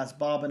week, as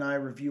Bob and I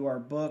review our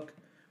book,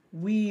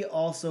 we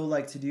also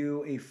like to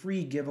do a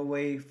free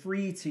giveaway,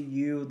 free to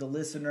you, the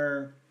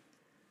listener,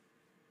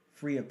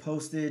 free of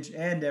postage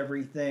and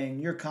everything.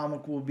 Your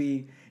comic will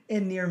be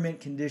in near mint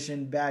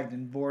condition, bagged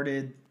and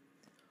boarded.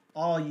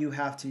 All you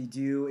have to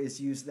do is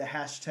use the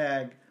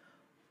hashtag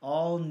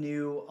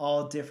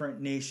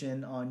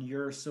AllNewAllDifferentNation on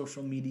your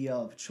social media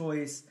of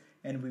choice,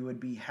 and we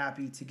would be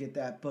happy to get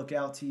that book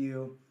out to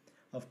you.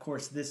 Of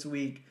course, this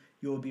week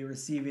you will be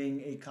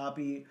receiving a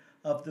copy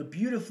of the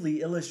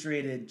beautifully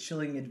illustrated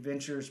Chilling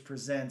Adventures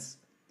presents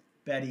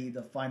Betty,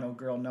 the Final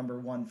Girl number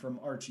 1 from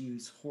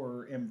Archie's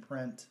horror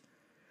imprint.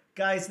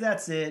 Guys,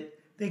 that's it.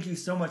 Thank you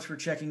so much for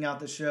checking out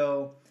the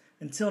show.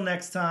 Until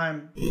next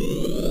time.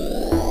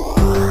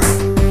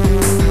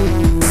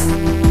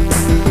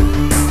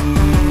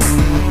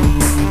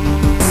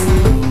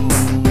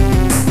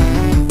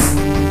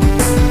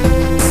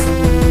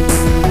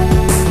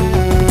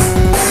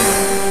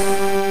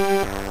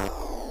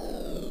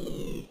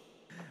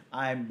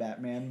 I'm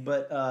Batman,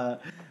 but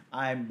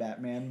I'm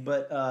Batman,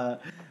 but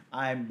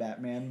I'm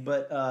Batman,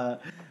 but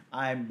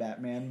I'm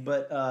Batman,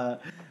 but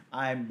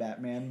I'm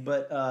Batman,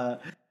 but